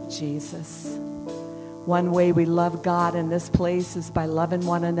name of Jesus. One way we love God in this place is by loving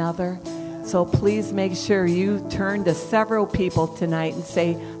one another. So please make sure you turn to several people tonight and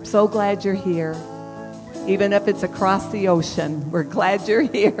say, I'm so glad you're here. Even if it's across the ocean, we're glad you're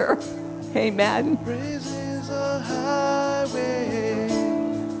here. Amen. Praise is a highway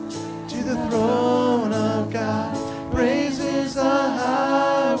to the throne of God. Praise is a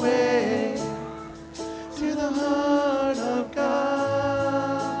highway to the heart of God.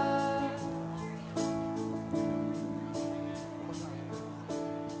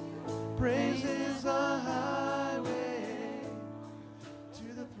 Praise is a highway to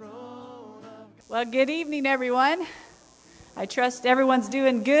the throne of God. Well, good evening, everyone. I trust everyone's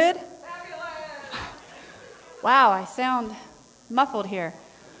doing good. Wow, I sound muffled here.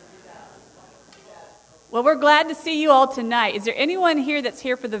 Well, we're glad to see you all tonight. Is there anyone here that's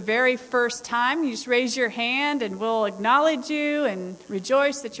here for the very first time? You just raise your hand and we'll acknowledge you and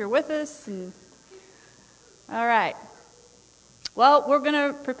rejoice that you're with us. All right. Well, we're going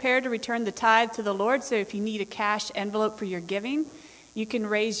to prepare to return the tithe to the Lord. So if you need a cash envelope for your giving, you can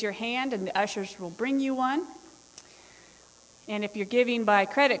raise your hand and the ushers will bring you one. And if you're giving by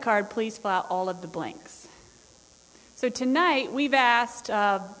credit card, please fill out all of the blanks. So tonight we've asked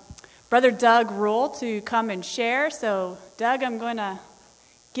Brother Doug Rule to come and share. So Doug, I'm going to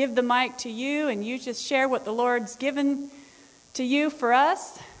give the mic to you and you just share what the Lord's given to you for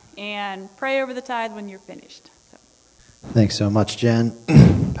us and pray over the tithe when you're finished. So. Thanks so much, Jen.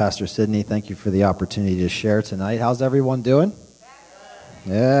 Pastor Sidney, thank you for the opportunity to share tonight. How's everyone doing?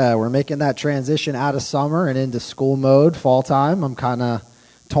 Yeah, we're making that transition out of summer and into school mode, fall time. I'm kind of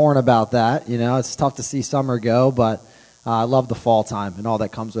torn about that. You know, it's tough to see summer go, but I love the fall time and all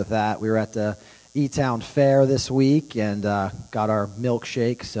that comes with that. We were at the E-Town Fair this week and got our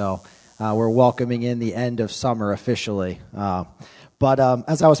milkshake, so we're welcoming in the end of summer officially. But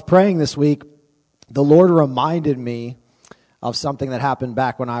as I was praying this week, the Lord reminded me of something that happened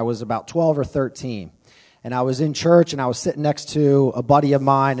back when I was about 12 or 13. And I was in church, and I was sitting next to a buddy of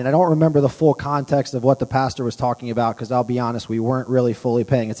mine, and I don't remember the full context of what the pastor was talking about, because I'll be honest, we weren't really fully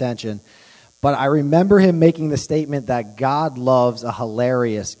paying attention. But I remember him making the statement that God loves a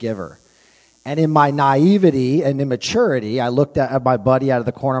hilarious giver. And in my naivety and immaturity, I looked at my buddy out of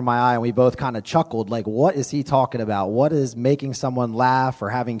the corner of my eye, and we both kind of chuckled, like, what is he talking about? What does making someone laugh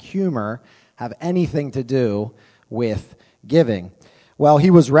or having humor have anything to do with giving? Well,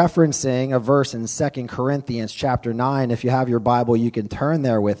 he was referencing a verse in 2 Corinthians chapter 9. If you have your Bible, you can turn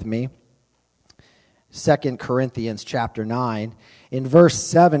there with me. 2 Corinthians chapter 9. In verse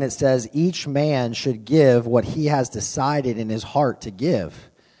 7, it says, each man should give what he has decided in his heart to give,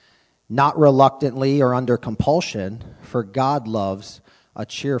 not reluctantly or under compulsion, for God loves a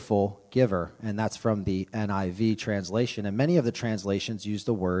cheerful giver. And that's from the NIV translation. And many of the translations use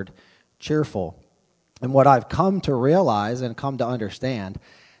the word cheerful. And what I've come to realize and come to understand,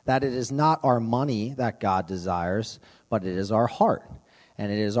 that it is not our money that God desires, but it is our heart.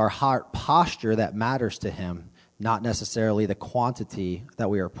 And it is our heart posture that matters to him, not necessarily the quantity that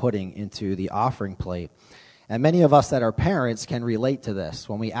we are putting into the offering plate. And many of us that are parents can relate to this.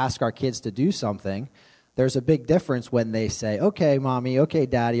 When we ask our kids to do something, there's a big difference when they say, okay, mommy, okay,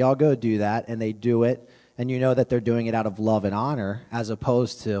 daddy, I'll go do that. And they do it, and you know that they're doing it out of love and honor, as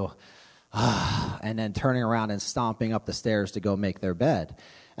opposed to, and then turning around and stomping up the stairs to go make their bed.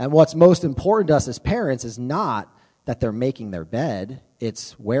 And what's most important to us as parents is not that they're making their bed,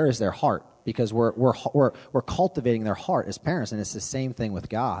 it's where is their heart, because we're cultivating their heart as parents, and it's the same thing with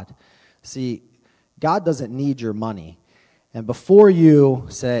God. See, God doesn't need your money, And before you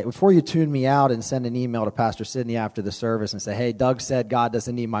tune me out and send an email to Pastor Sidney after the service and say, hey, Doug said God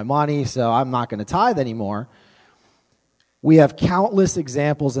doesn't need my money, so I'm not going to tithe anymore, we have countless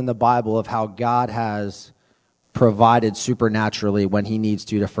examples in the Bible of how God has provided supernaturally when he needs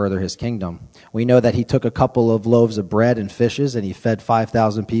to further his kingdom. We know that he took a couple of loaves of bread and fishes and he fed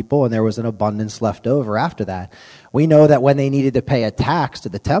 5,000 people, and there was an abundance left over after that. We know that when they needed to pay a tax to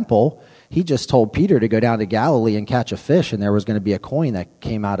the temple, he just told Peter to go down to Galilee and catch a fish, and there was going to be a coin that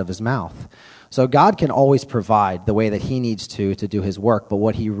came out of his mouth. So God can always provide the way that he needs to do his work, but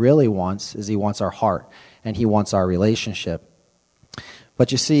what he really wants is he wants our heart, and he wants our relationship.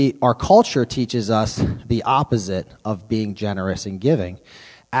 But you see, our culture teaches us the opposite of being generous and giving.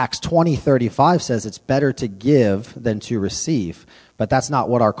 Acts 20:35 says it's better to give than to receive. But that's not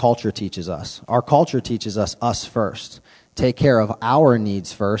what our culture teaches us. Our culture teaches us first. Take care of our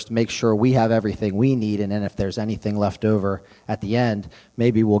needs first. Make sure we have everything we need. And then if there's anything left over at the end,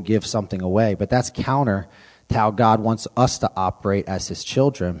 maybe we'll give something away. But that's counter to how God wants us to operate as his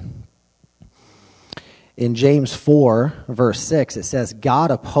children. In James 4, verse 6, it says,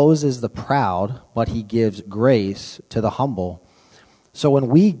 God opposes the proud, but he gives grace to the humble. So when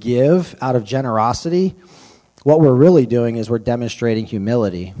we give out of generosity, what we're really doing is we're demonstrating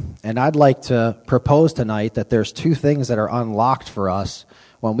humility. And I'd like to propose tonight that there's two things that are unlocked for us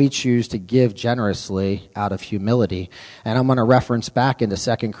when we choose to give generously out of humility. And I'm going to reference back into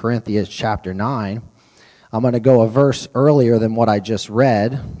 2 Corinthians chapter 9. I'm going to go a verse earlier than what I just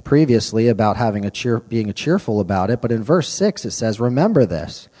read previously about being cheerful about it. But in verse 6 it says, remember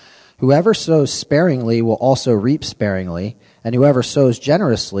this, whoever sows sparingly will also reap sparingly, and whoever sows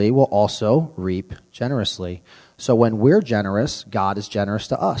generously will also reap generously. So when we're generous, God is generous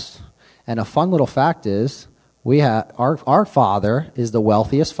to us. And a fun little fact is, our Father is the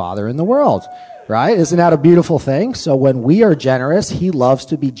wealthiest Father in the world, right? Isn't that a beautiful thing? So when we are generous, he loves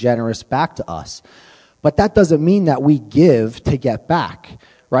to be generous back to us. But that doesn't mean that we give to get back,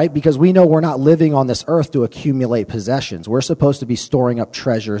 right? Because we know we're not living on this earth to accumulate possessions. We're supposed to be storing up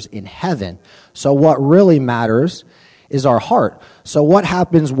treasures in heaven. So what really matters is our heart. So what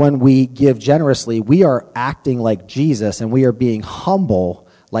happens when we give generously? We are acting like Jesus, and we are being humble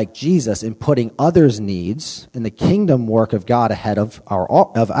like Jesus in putting others' needs in the kingdom work of God ahead of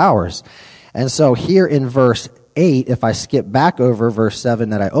ours. And so here in verse 8, if I skip back over verse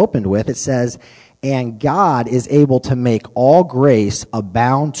 7 that I opened with, it says, and God is able to make all grace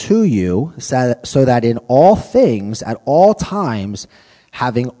abound to you, so that in all things, at all times,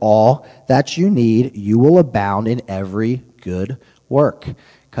 having all that you need, you will abound in every good work.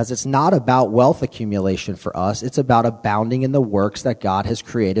 Because it's not about wealth accumulation for us. It's about abounding in the works that God has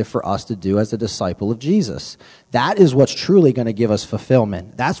created for us to do as a disciple of Jesus. That is what's truly going to give us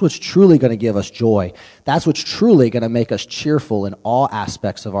fulfillment. That's what's truly going to give us joy. That's what's truly going to make us cheerful in all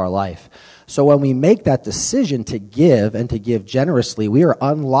aspects of our life. So when we make that decision to give and to give generously, we are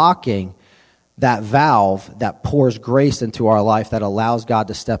unlocking that valve that pours grace into our life that allows God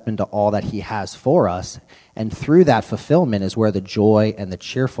to step into all that he has for us. And through that fulfillment is where the joy and the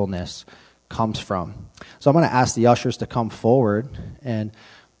cheerfulness comes from. So I'm going to ask the ushers to come forward, and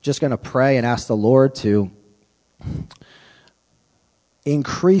just going to pray and ask the Lord to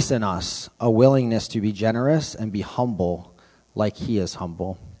increase in us a willingness to be generous and be humble like he is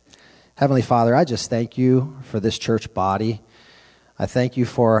humble. Heavenly Father, I just thank you for this church body. I thank you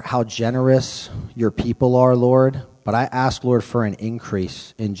for how generous your people are, Lord. But I ask, Lord, for an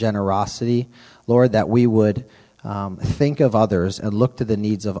increase in generosity. Lord, that we would think of others and look to the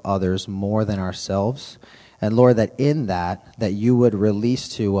needs of others more than ourselves. And Lord, that in that you would release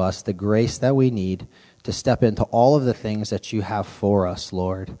to us the grace that we need to step into all of the things that you have for us,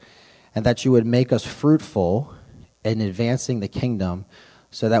 Lord. And that you would make us fruitful in advancing the kingdom,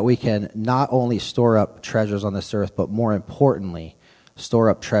 so that we can not only store up treasures on this earth, but more importantly, store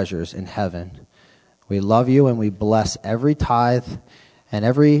up treasures in heaven. We love you, and we bless every tithe and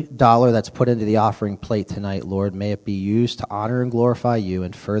every dollar that's put into the offering plate tonight, Lord. May it be used to honor and glorify you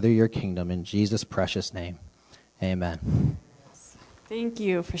and further your kingdom in Jesus' precious name. Amen. Thank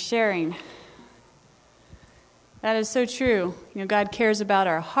you for sharing. That is so true. God cares about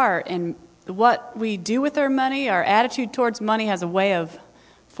our heart, and what we do with our money, our attitude towards money has a way of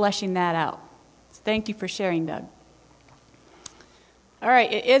fleshing that out. So thank you for sharing, Doug. All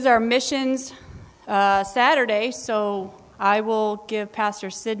right, it is our missions Saturday, so I will give Pastor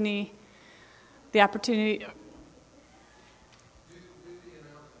Sidney the opportunity.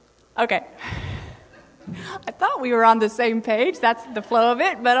 Okay. I thought we were on the same page. That's the flow of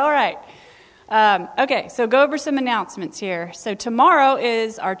it, but all right. Okay, so go over some announcements here. So tomorrow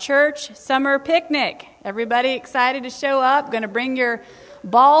is our church summer picnic. Everybody excited to show up? Going to bring your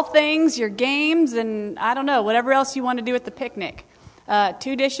ball things, your games, and I don't know, whatever else you want to do at the picnic.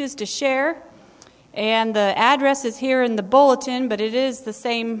 2 dishes to share. And the address is here in the bulletin, but it is the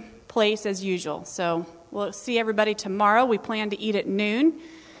same place as usual. So we'll see everybody tomorrow. We plan to eat at noon.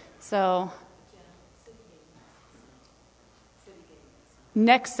 So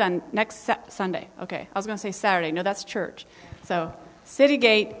next Sunday. Okay, I was going to say Saturday. No, that's church. So City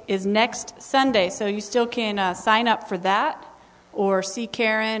Gate is next Sunday, so you still can sign up for that or see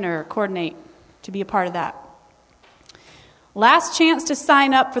Karen or coordinate to be a part of that. Last chance to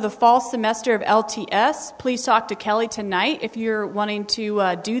sign up for the fall semester of LTS. Please talk to Kelly tonight if you're wanting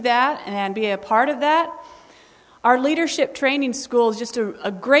to do that and be a part of that. Our leadership training school is just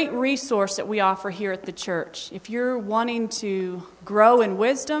a great resource that we offer here at the church. If you're wanting to grow in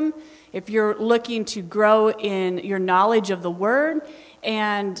wisdom, if you're looking to grow in your knowledge of the Word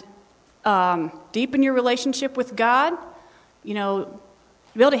and deepen your relationship with God, you know,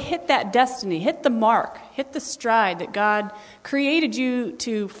 be able to hit that destiny, hit the mark, hit the stride that God created you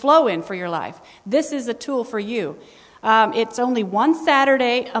to flow in for your life. This is a tool for you. It's only one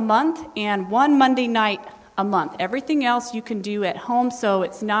Saturday a month and one Monday night a month. Everything else you can do at home, so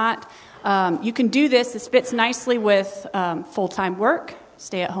it's not, you can do this. This fits nicely with full-time work,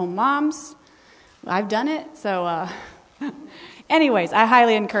 stay-at-home moms. I've done it, so anyways, I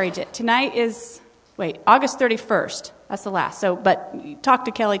highly encourage it. Tonight is, August 31st. That's the last. So, but talk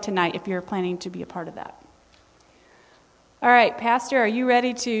to Kelly tonight if you're planning to be a part of that. All right, Pastor, are you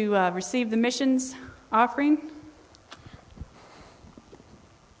ready to receive the missions offering?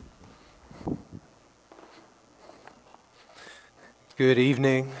 Good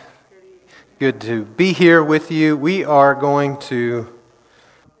evening. Good to be here with you. We are going to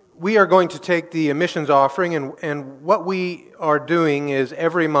take the missions offering, and what we are doing is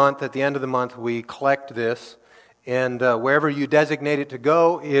every month, at the end of the month, we collect this. And wherever you designate it to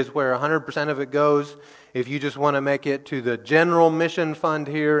go is where 100% of it goes. If you just want to make it to the general mission fund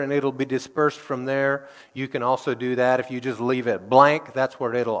here and it'll be dispersed from there, you can also do that. If you just leave it blank, that's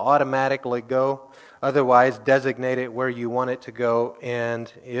where it'll automatically go. Otherwise, designate it where you want it to go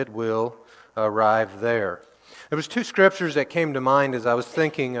and it will arrive there. There was 2 scriptures that came to mind as I was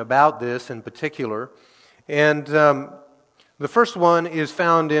thinking about this in particular. And the first one is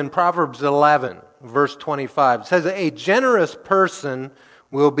found in Proverbs 11. Verse 25. It says, a generous person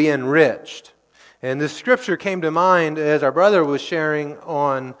will be enriched. And this scripture came to mind as our brother was sharing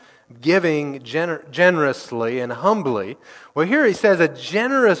on giving generously and humbly. Well, here he says a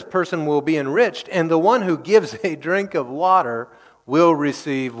generous person will be enriched, and the one who gives a drink of water will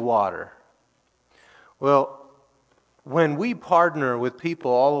receive water. Well, when we partner with people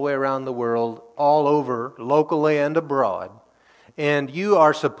all the way around the world, all over, locally and abroad, and you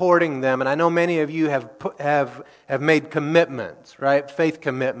are supporting them, and I know many of you have made commitments, right? Faith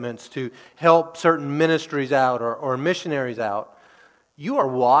commitments to help certain ministries out or missionaries out. You are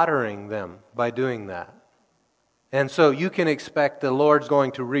watering them by doing that. And so you can expect the Lord's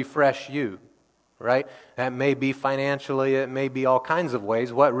going to refresh you, right? That may be financially, it may be all kinds of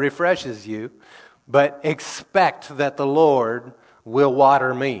ways, what refreshes you. But expect that the Lord will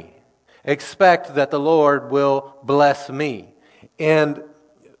water me. Expect that the Lord will bless me.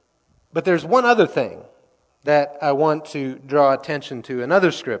 But there's one other thing that I want to draw attention to,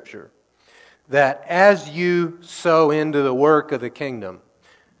 another scripture, that as you sow into the work of the kingdom,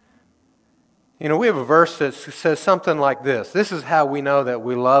 you know, we have a verse that says something like this. This is how we know that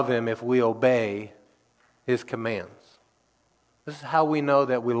we love Him if we obey His commands. This is how we know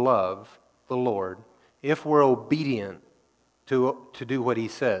that we love the Lord if we're obedient to do what He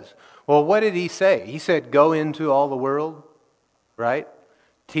says. Well, what did He say? He said, go into all the world. Right?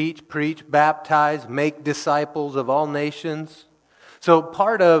 Teach, preach, baptize, make disciples of all nations. So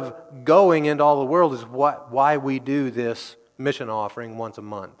part of going into all the world is why we do this mission offering once a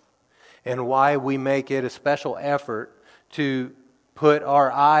month. And why we make it a special effort to put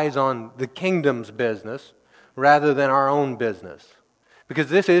our eyes on the kingdom's business rather than our own business. Because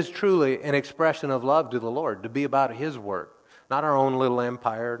this is truly an expression of love to the Lord, to be about His work. Not our own little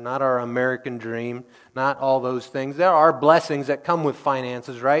empire, not our American dream, not all those things. There are blessings that come with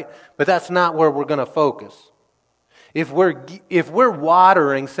finances, right? But that's not where we're going to focus. If we're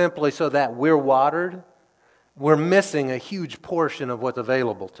watering simply so that we're watered, we're missing a huge portion of what's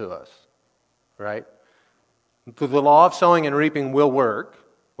available to us, right? The law of sowing and reaping will work,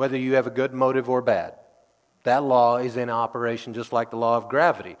 whether you have a good motive or bad. That law is in operation just like the law of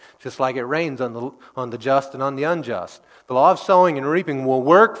gravity, just like it rains on the just and on the unjust. The law of sowing and reaping will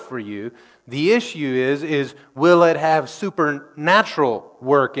work for you. The issue is will it have supernatural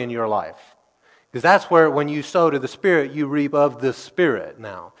work in your life? Because that's where, when you sow to the Spirit, you reap of the Spirit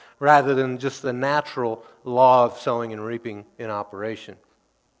now, rather than just the natural law of sowing and reaping in operation.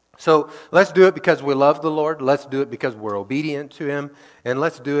 So let's do it because we love the Lord. Let's do it because we're obedient to Him. And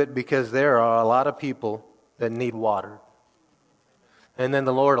let's do it because there are a lot of people that need water. And then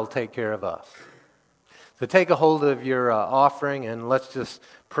the Lord will take care of us. So take a hold of your offering and let's just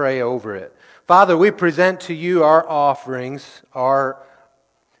pray over it. Father, we present to you our offerings, our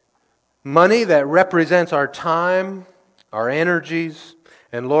money that represents our time, our energies,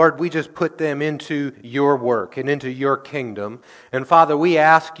 and Lord, we just put them into your work and into your kingdom. And Father, we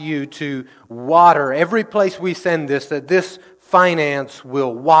ask you to water every place we send this, that this finance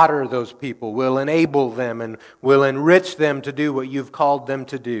will water those people, will enable them, and will enrich them to do what you've called them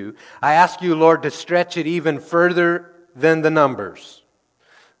to do. I ask you, Lord, to stretch it even further than the numbers.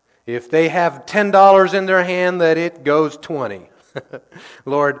 If they have $10 in their hand, that it goes 20.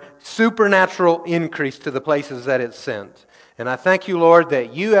 Lord, supernatural increase to the places that it's sent. And I thank you, Lord,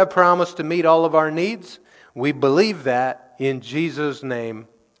 that you have promised to meet all of our needs. We believe that in Jesus' name.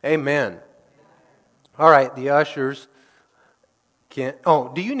 Amen. All right, the ushers can...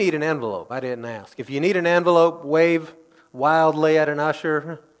 Oh, do you need an envelope? I didn't ask. If you need an envelope, wave wildly at an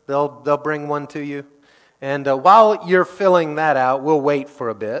usher. They'll bring one to you. And while you're filling that out, we'll wait for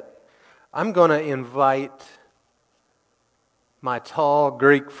a bit. I'm going to invite my tall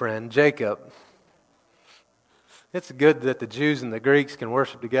Greek friend, Jacob. It's good that the Jews and the Greeks can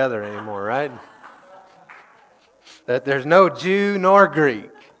worship together anymore, right? That there's no Jew nor Greek.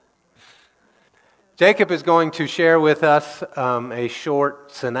 Jacob is going to share with us a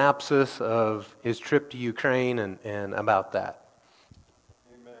short synopsis of his trip to Ukraine and about that.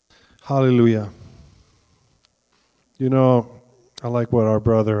 Amen. Hallelujah. You know, I like what our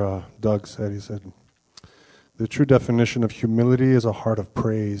brother Doug said. He said, the true definition of humility is a heart of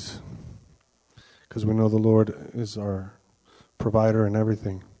praise, because we know the Lord is our provider and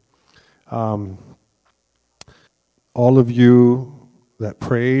everything. All of you that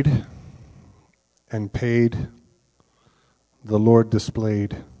prayed and paid, the Lord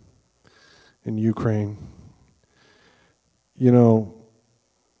displayed in Ukraine. You know,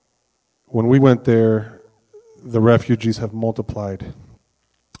 when we went there, the refugees have multiplied.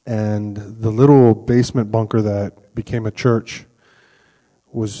 And the little basement bunker that became a church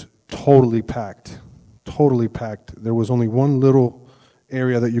was totally packed. Totally packed. There was only one little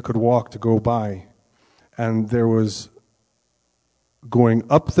area that you could walk to go by. And there was, going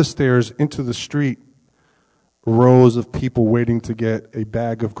up the stairs into the street, rows of people waiting to get a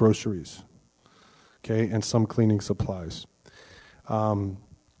bag of groceries. Okay, and some cleaning supplies. While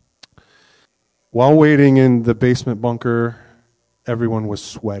waiting in the basement bunker, everyone was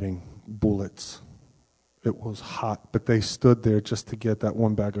sweating bullets. It was hot, but they stood there just to get that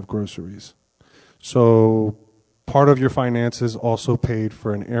one bag of groceries. So part of your finances also paid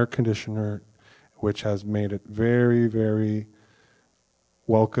for an air conditioner, which has made it very, very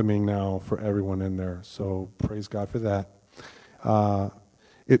welcoming now for everyone in there. So praise God for that.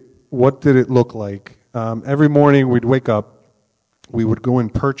 What did it look like? Every morning we'd wake up, we would go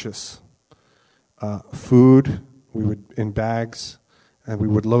and purchase food. We would in bags, and we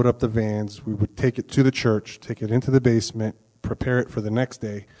would load up the vans. We would take it to the church, take it into the basement, prepare it for the next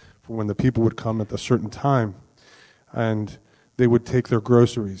day, for when the people would come at a certain time, and they would take their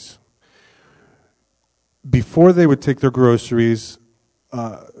groceries. Before they would take their groceries,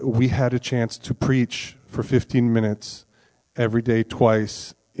 we had a chance to preach for 15 minutes every day,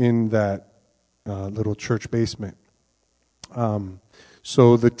 twice, in that little church basement.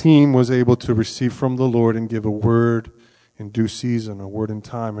 So the team was able to receive from the Lord and give a word in due season, a word in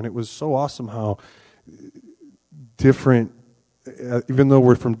time. And it was so awesome how different, even though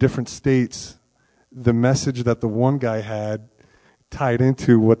we're from different states, the message that the one guy had tied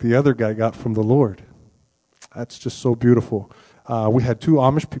into what the other guy got from the Lord. That's just so beautiful. We had two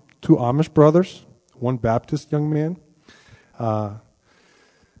Amish brothers, one Baptist young man.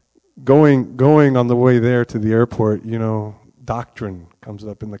 Going on the way there to the airport, you know, doctrine comes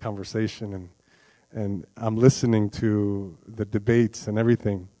up in the conversation, and I'm listening to the debates and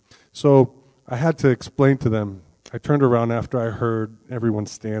everything. So I had to explain to them. I turned around after I heard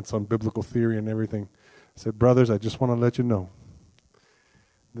everyone's stance on biblical theory and everything. I said, brothers, I just want to let you know,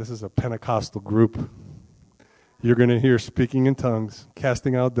 this is a Pentecostal group. You're going to hear speaking in tongues,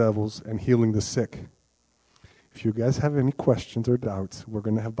 casting out devils, and healing the sick. If you guys have any questions or doubts, we're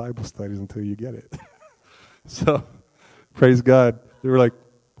going to have Bible studies until you get it. So, praise God. They were like,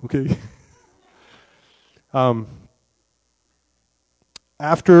 okay.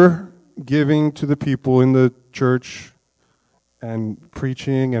 After giving to the people in the church and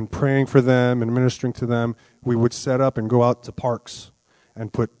preaching and praying for them and ministering to them, we would set up and go out to parks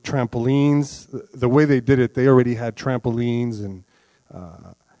and put trampolines. The way they did it, they already had trampolines and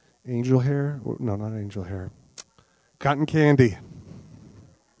angel hair. No, not angel hair. Cotton candy.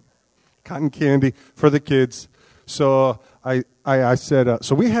 Cotton candy for the kids. So I said,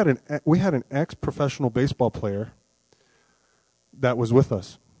 so we had an ex-professional baseball player that was with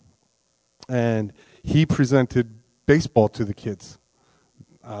us, and he presented baseball to the kids.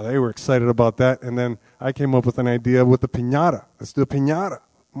 They were excited about that, and then I came up with an idea with the piñata. Let's do a piñata.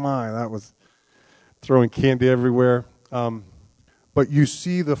 That was throwing candy everywhere. But you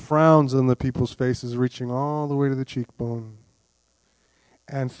see the frowns on the people's faces reaching all the way to the cheekbone.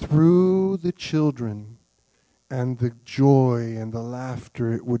 And through the children and the joy and the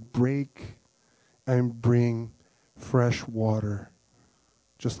laughter, it would break and bring fresh water,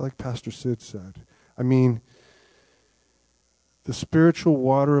 just like Pastor Sid said. I mean, the spiritual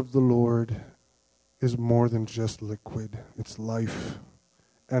water of the Lord is more than just liquid. It's life.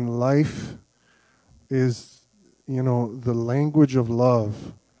 And life is, the language of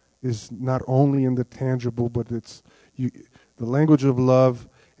love is not only in the tangible, but the language of love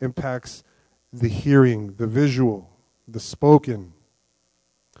impacts the hearing, the visual, the spoken,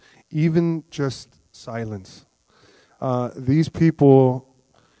 even just silence. These people,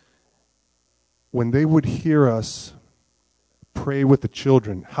 when they would hear us pray with the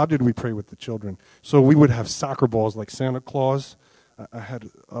children, how did we pray with the children? So we would have soccer balls like Santa Claus. I had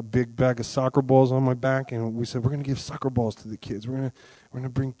a big bag of soccer balls on my back, and we said, we're going to give soccer balls to the kids. We're going to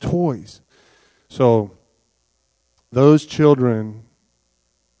bring toys. So those children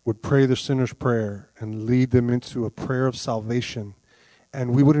would pray the sinner's prayer and lead them into a prayer of salvation.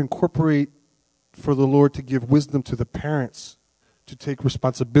 And we would incorporate for the Lord to give wisdom to the parents to take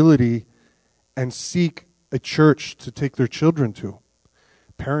responsibility and seek a church to take their children to.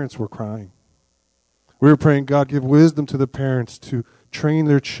 Parents were crying. We were praying, God, give wisdom to the parents to train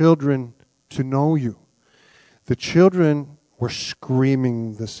their children to know you. The children were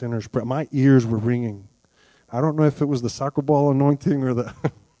screaming the sinner's prayer. My ears were ringing. I don't know if it was the soccer ball anointing or the...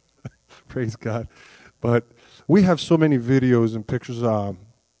 Praise God. But we have so many videos and pictures.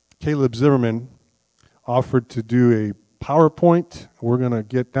 Caleb Zimmerman offered to do a PowerPoint. We're going to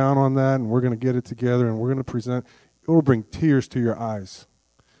get down on that, and we're going to get it together, and we're going to present. It will bring tears to your eyes.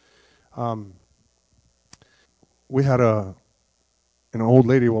 We had an old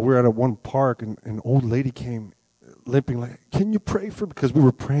lady, we were at one park, and an old lady came limping like, can you pray for me? Because we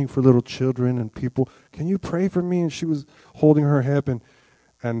were praying for little children and people. Can you pray for me? And she was holding her hip,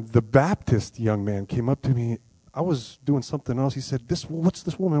 and the Baptist young man came up to me. I was doing something else. He said, what's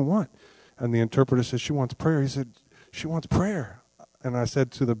this woman want? And the interpreter said, she wants prayer. He said, she wants prayer. And I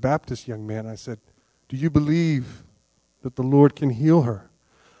said to the Baptist young man, I said, do you believe that the Lord can heal her?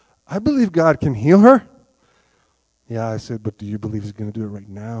 I believe God can heal her. Yeah, I said, but do you believe he's going to do it right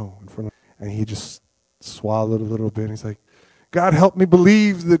now? And he just swallowed a little bit. And he's like, God, help me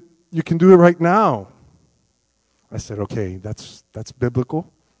believe that you can do it right now. I said, okay, that's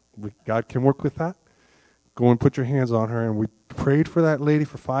biblical. God can work with that. Go and put your hands on her. And we prayed for that lady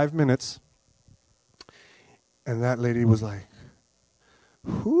for 5 minutes. And that lady was like,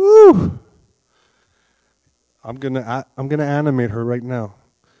 whoo. I'm gonna animate her right now.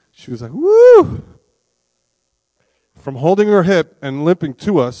 She was like, woo. From holding her hip and limping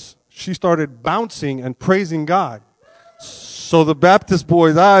to us, she started bouncing and praising God. So the Baptist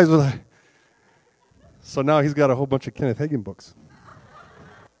boy's eyes were like, so now he's got a whole bunch of Kenneth Hagin books.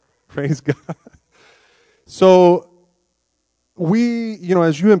 Praise God. So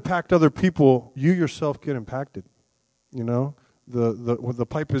as you impact other people, you yourself get impacted. The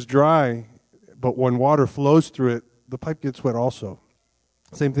pipe is dry, but when water flows through it, the pipe gets wet also.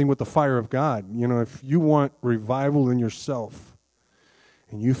 Same thing with the fire of God. If you want revival in yourself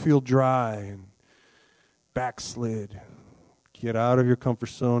and you feel dry and backslid, get out of your comfort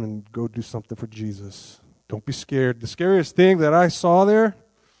zone and go do something for Jesus. Don't be scared. The scariest thing that I saw there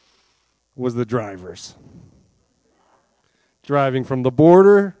was the drivers. Driving from the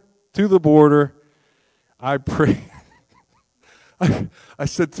border to the border. I pray. I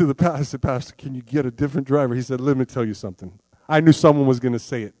said to the pastor, Pastor, can you get a different driver? He said, let me tell you something. I knew someone was going to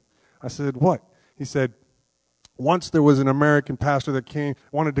say it. I said, what? He said, once there was an American pastor that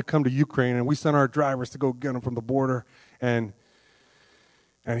wanted to come to Ukraine, and we sent our drivers to go get him from the border, and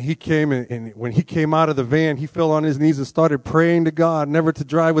he came, and when he came out of the van, he fell on his knees and started praying to God never to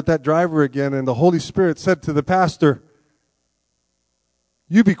drive with that driver again, and the Holy Spirit said to the pastor,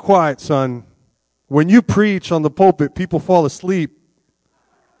 you be quiet, son. When you preach on the pulpit, people fall asleep.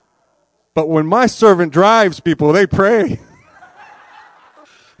 But when my servant drives people, they pray.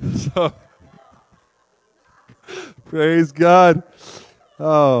 So, praise God.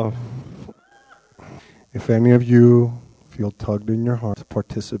 Oh, if any of you feel tugged in your heart to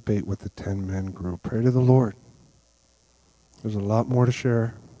participate with the 10-man group, pray to the Lord. There's a lot more to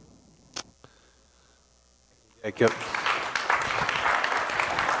share. Jacob.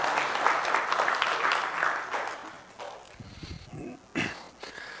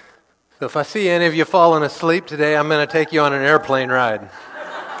 So if I see any of you falling asleep today, I'm going to take you on an airplane ride.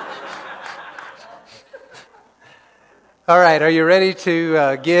 All right, are you ready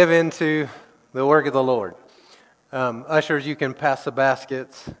to give into the work of the Lord? Ushers, you can pass the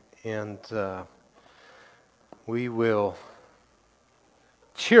baskets, and we will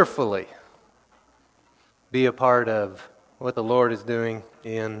cheerfully be a part of what the Lord is doing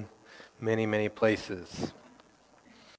in many, many places.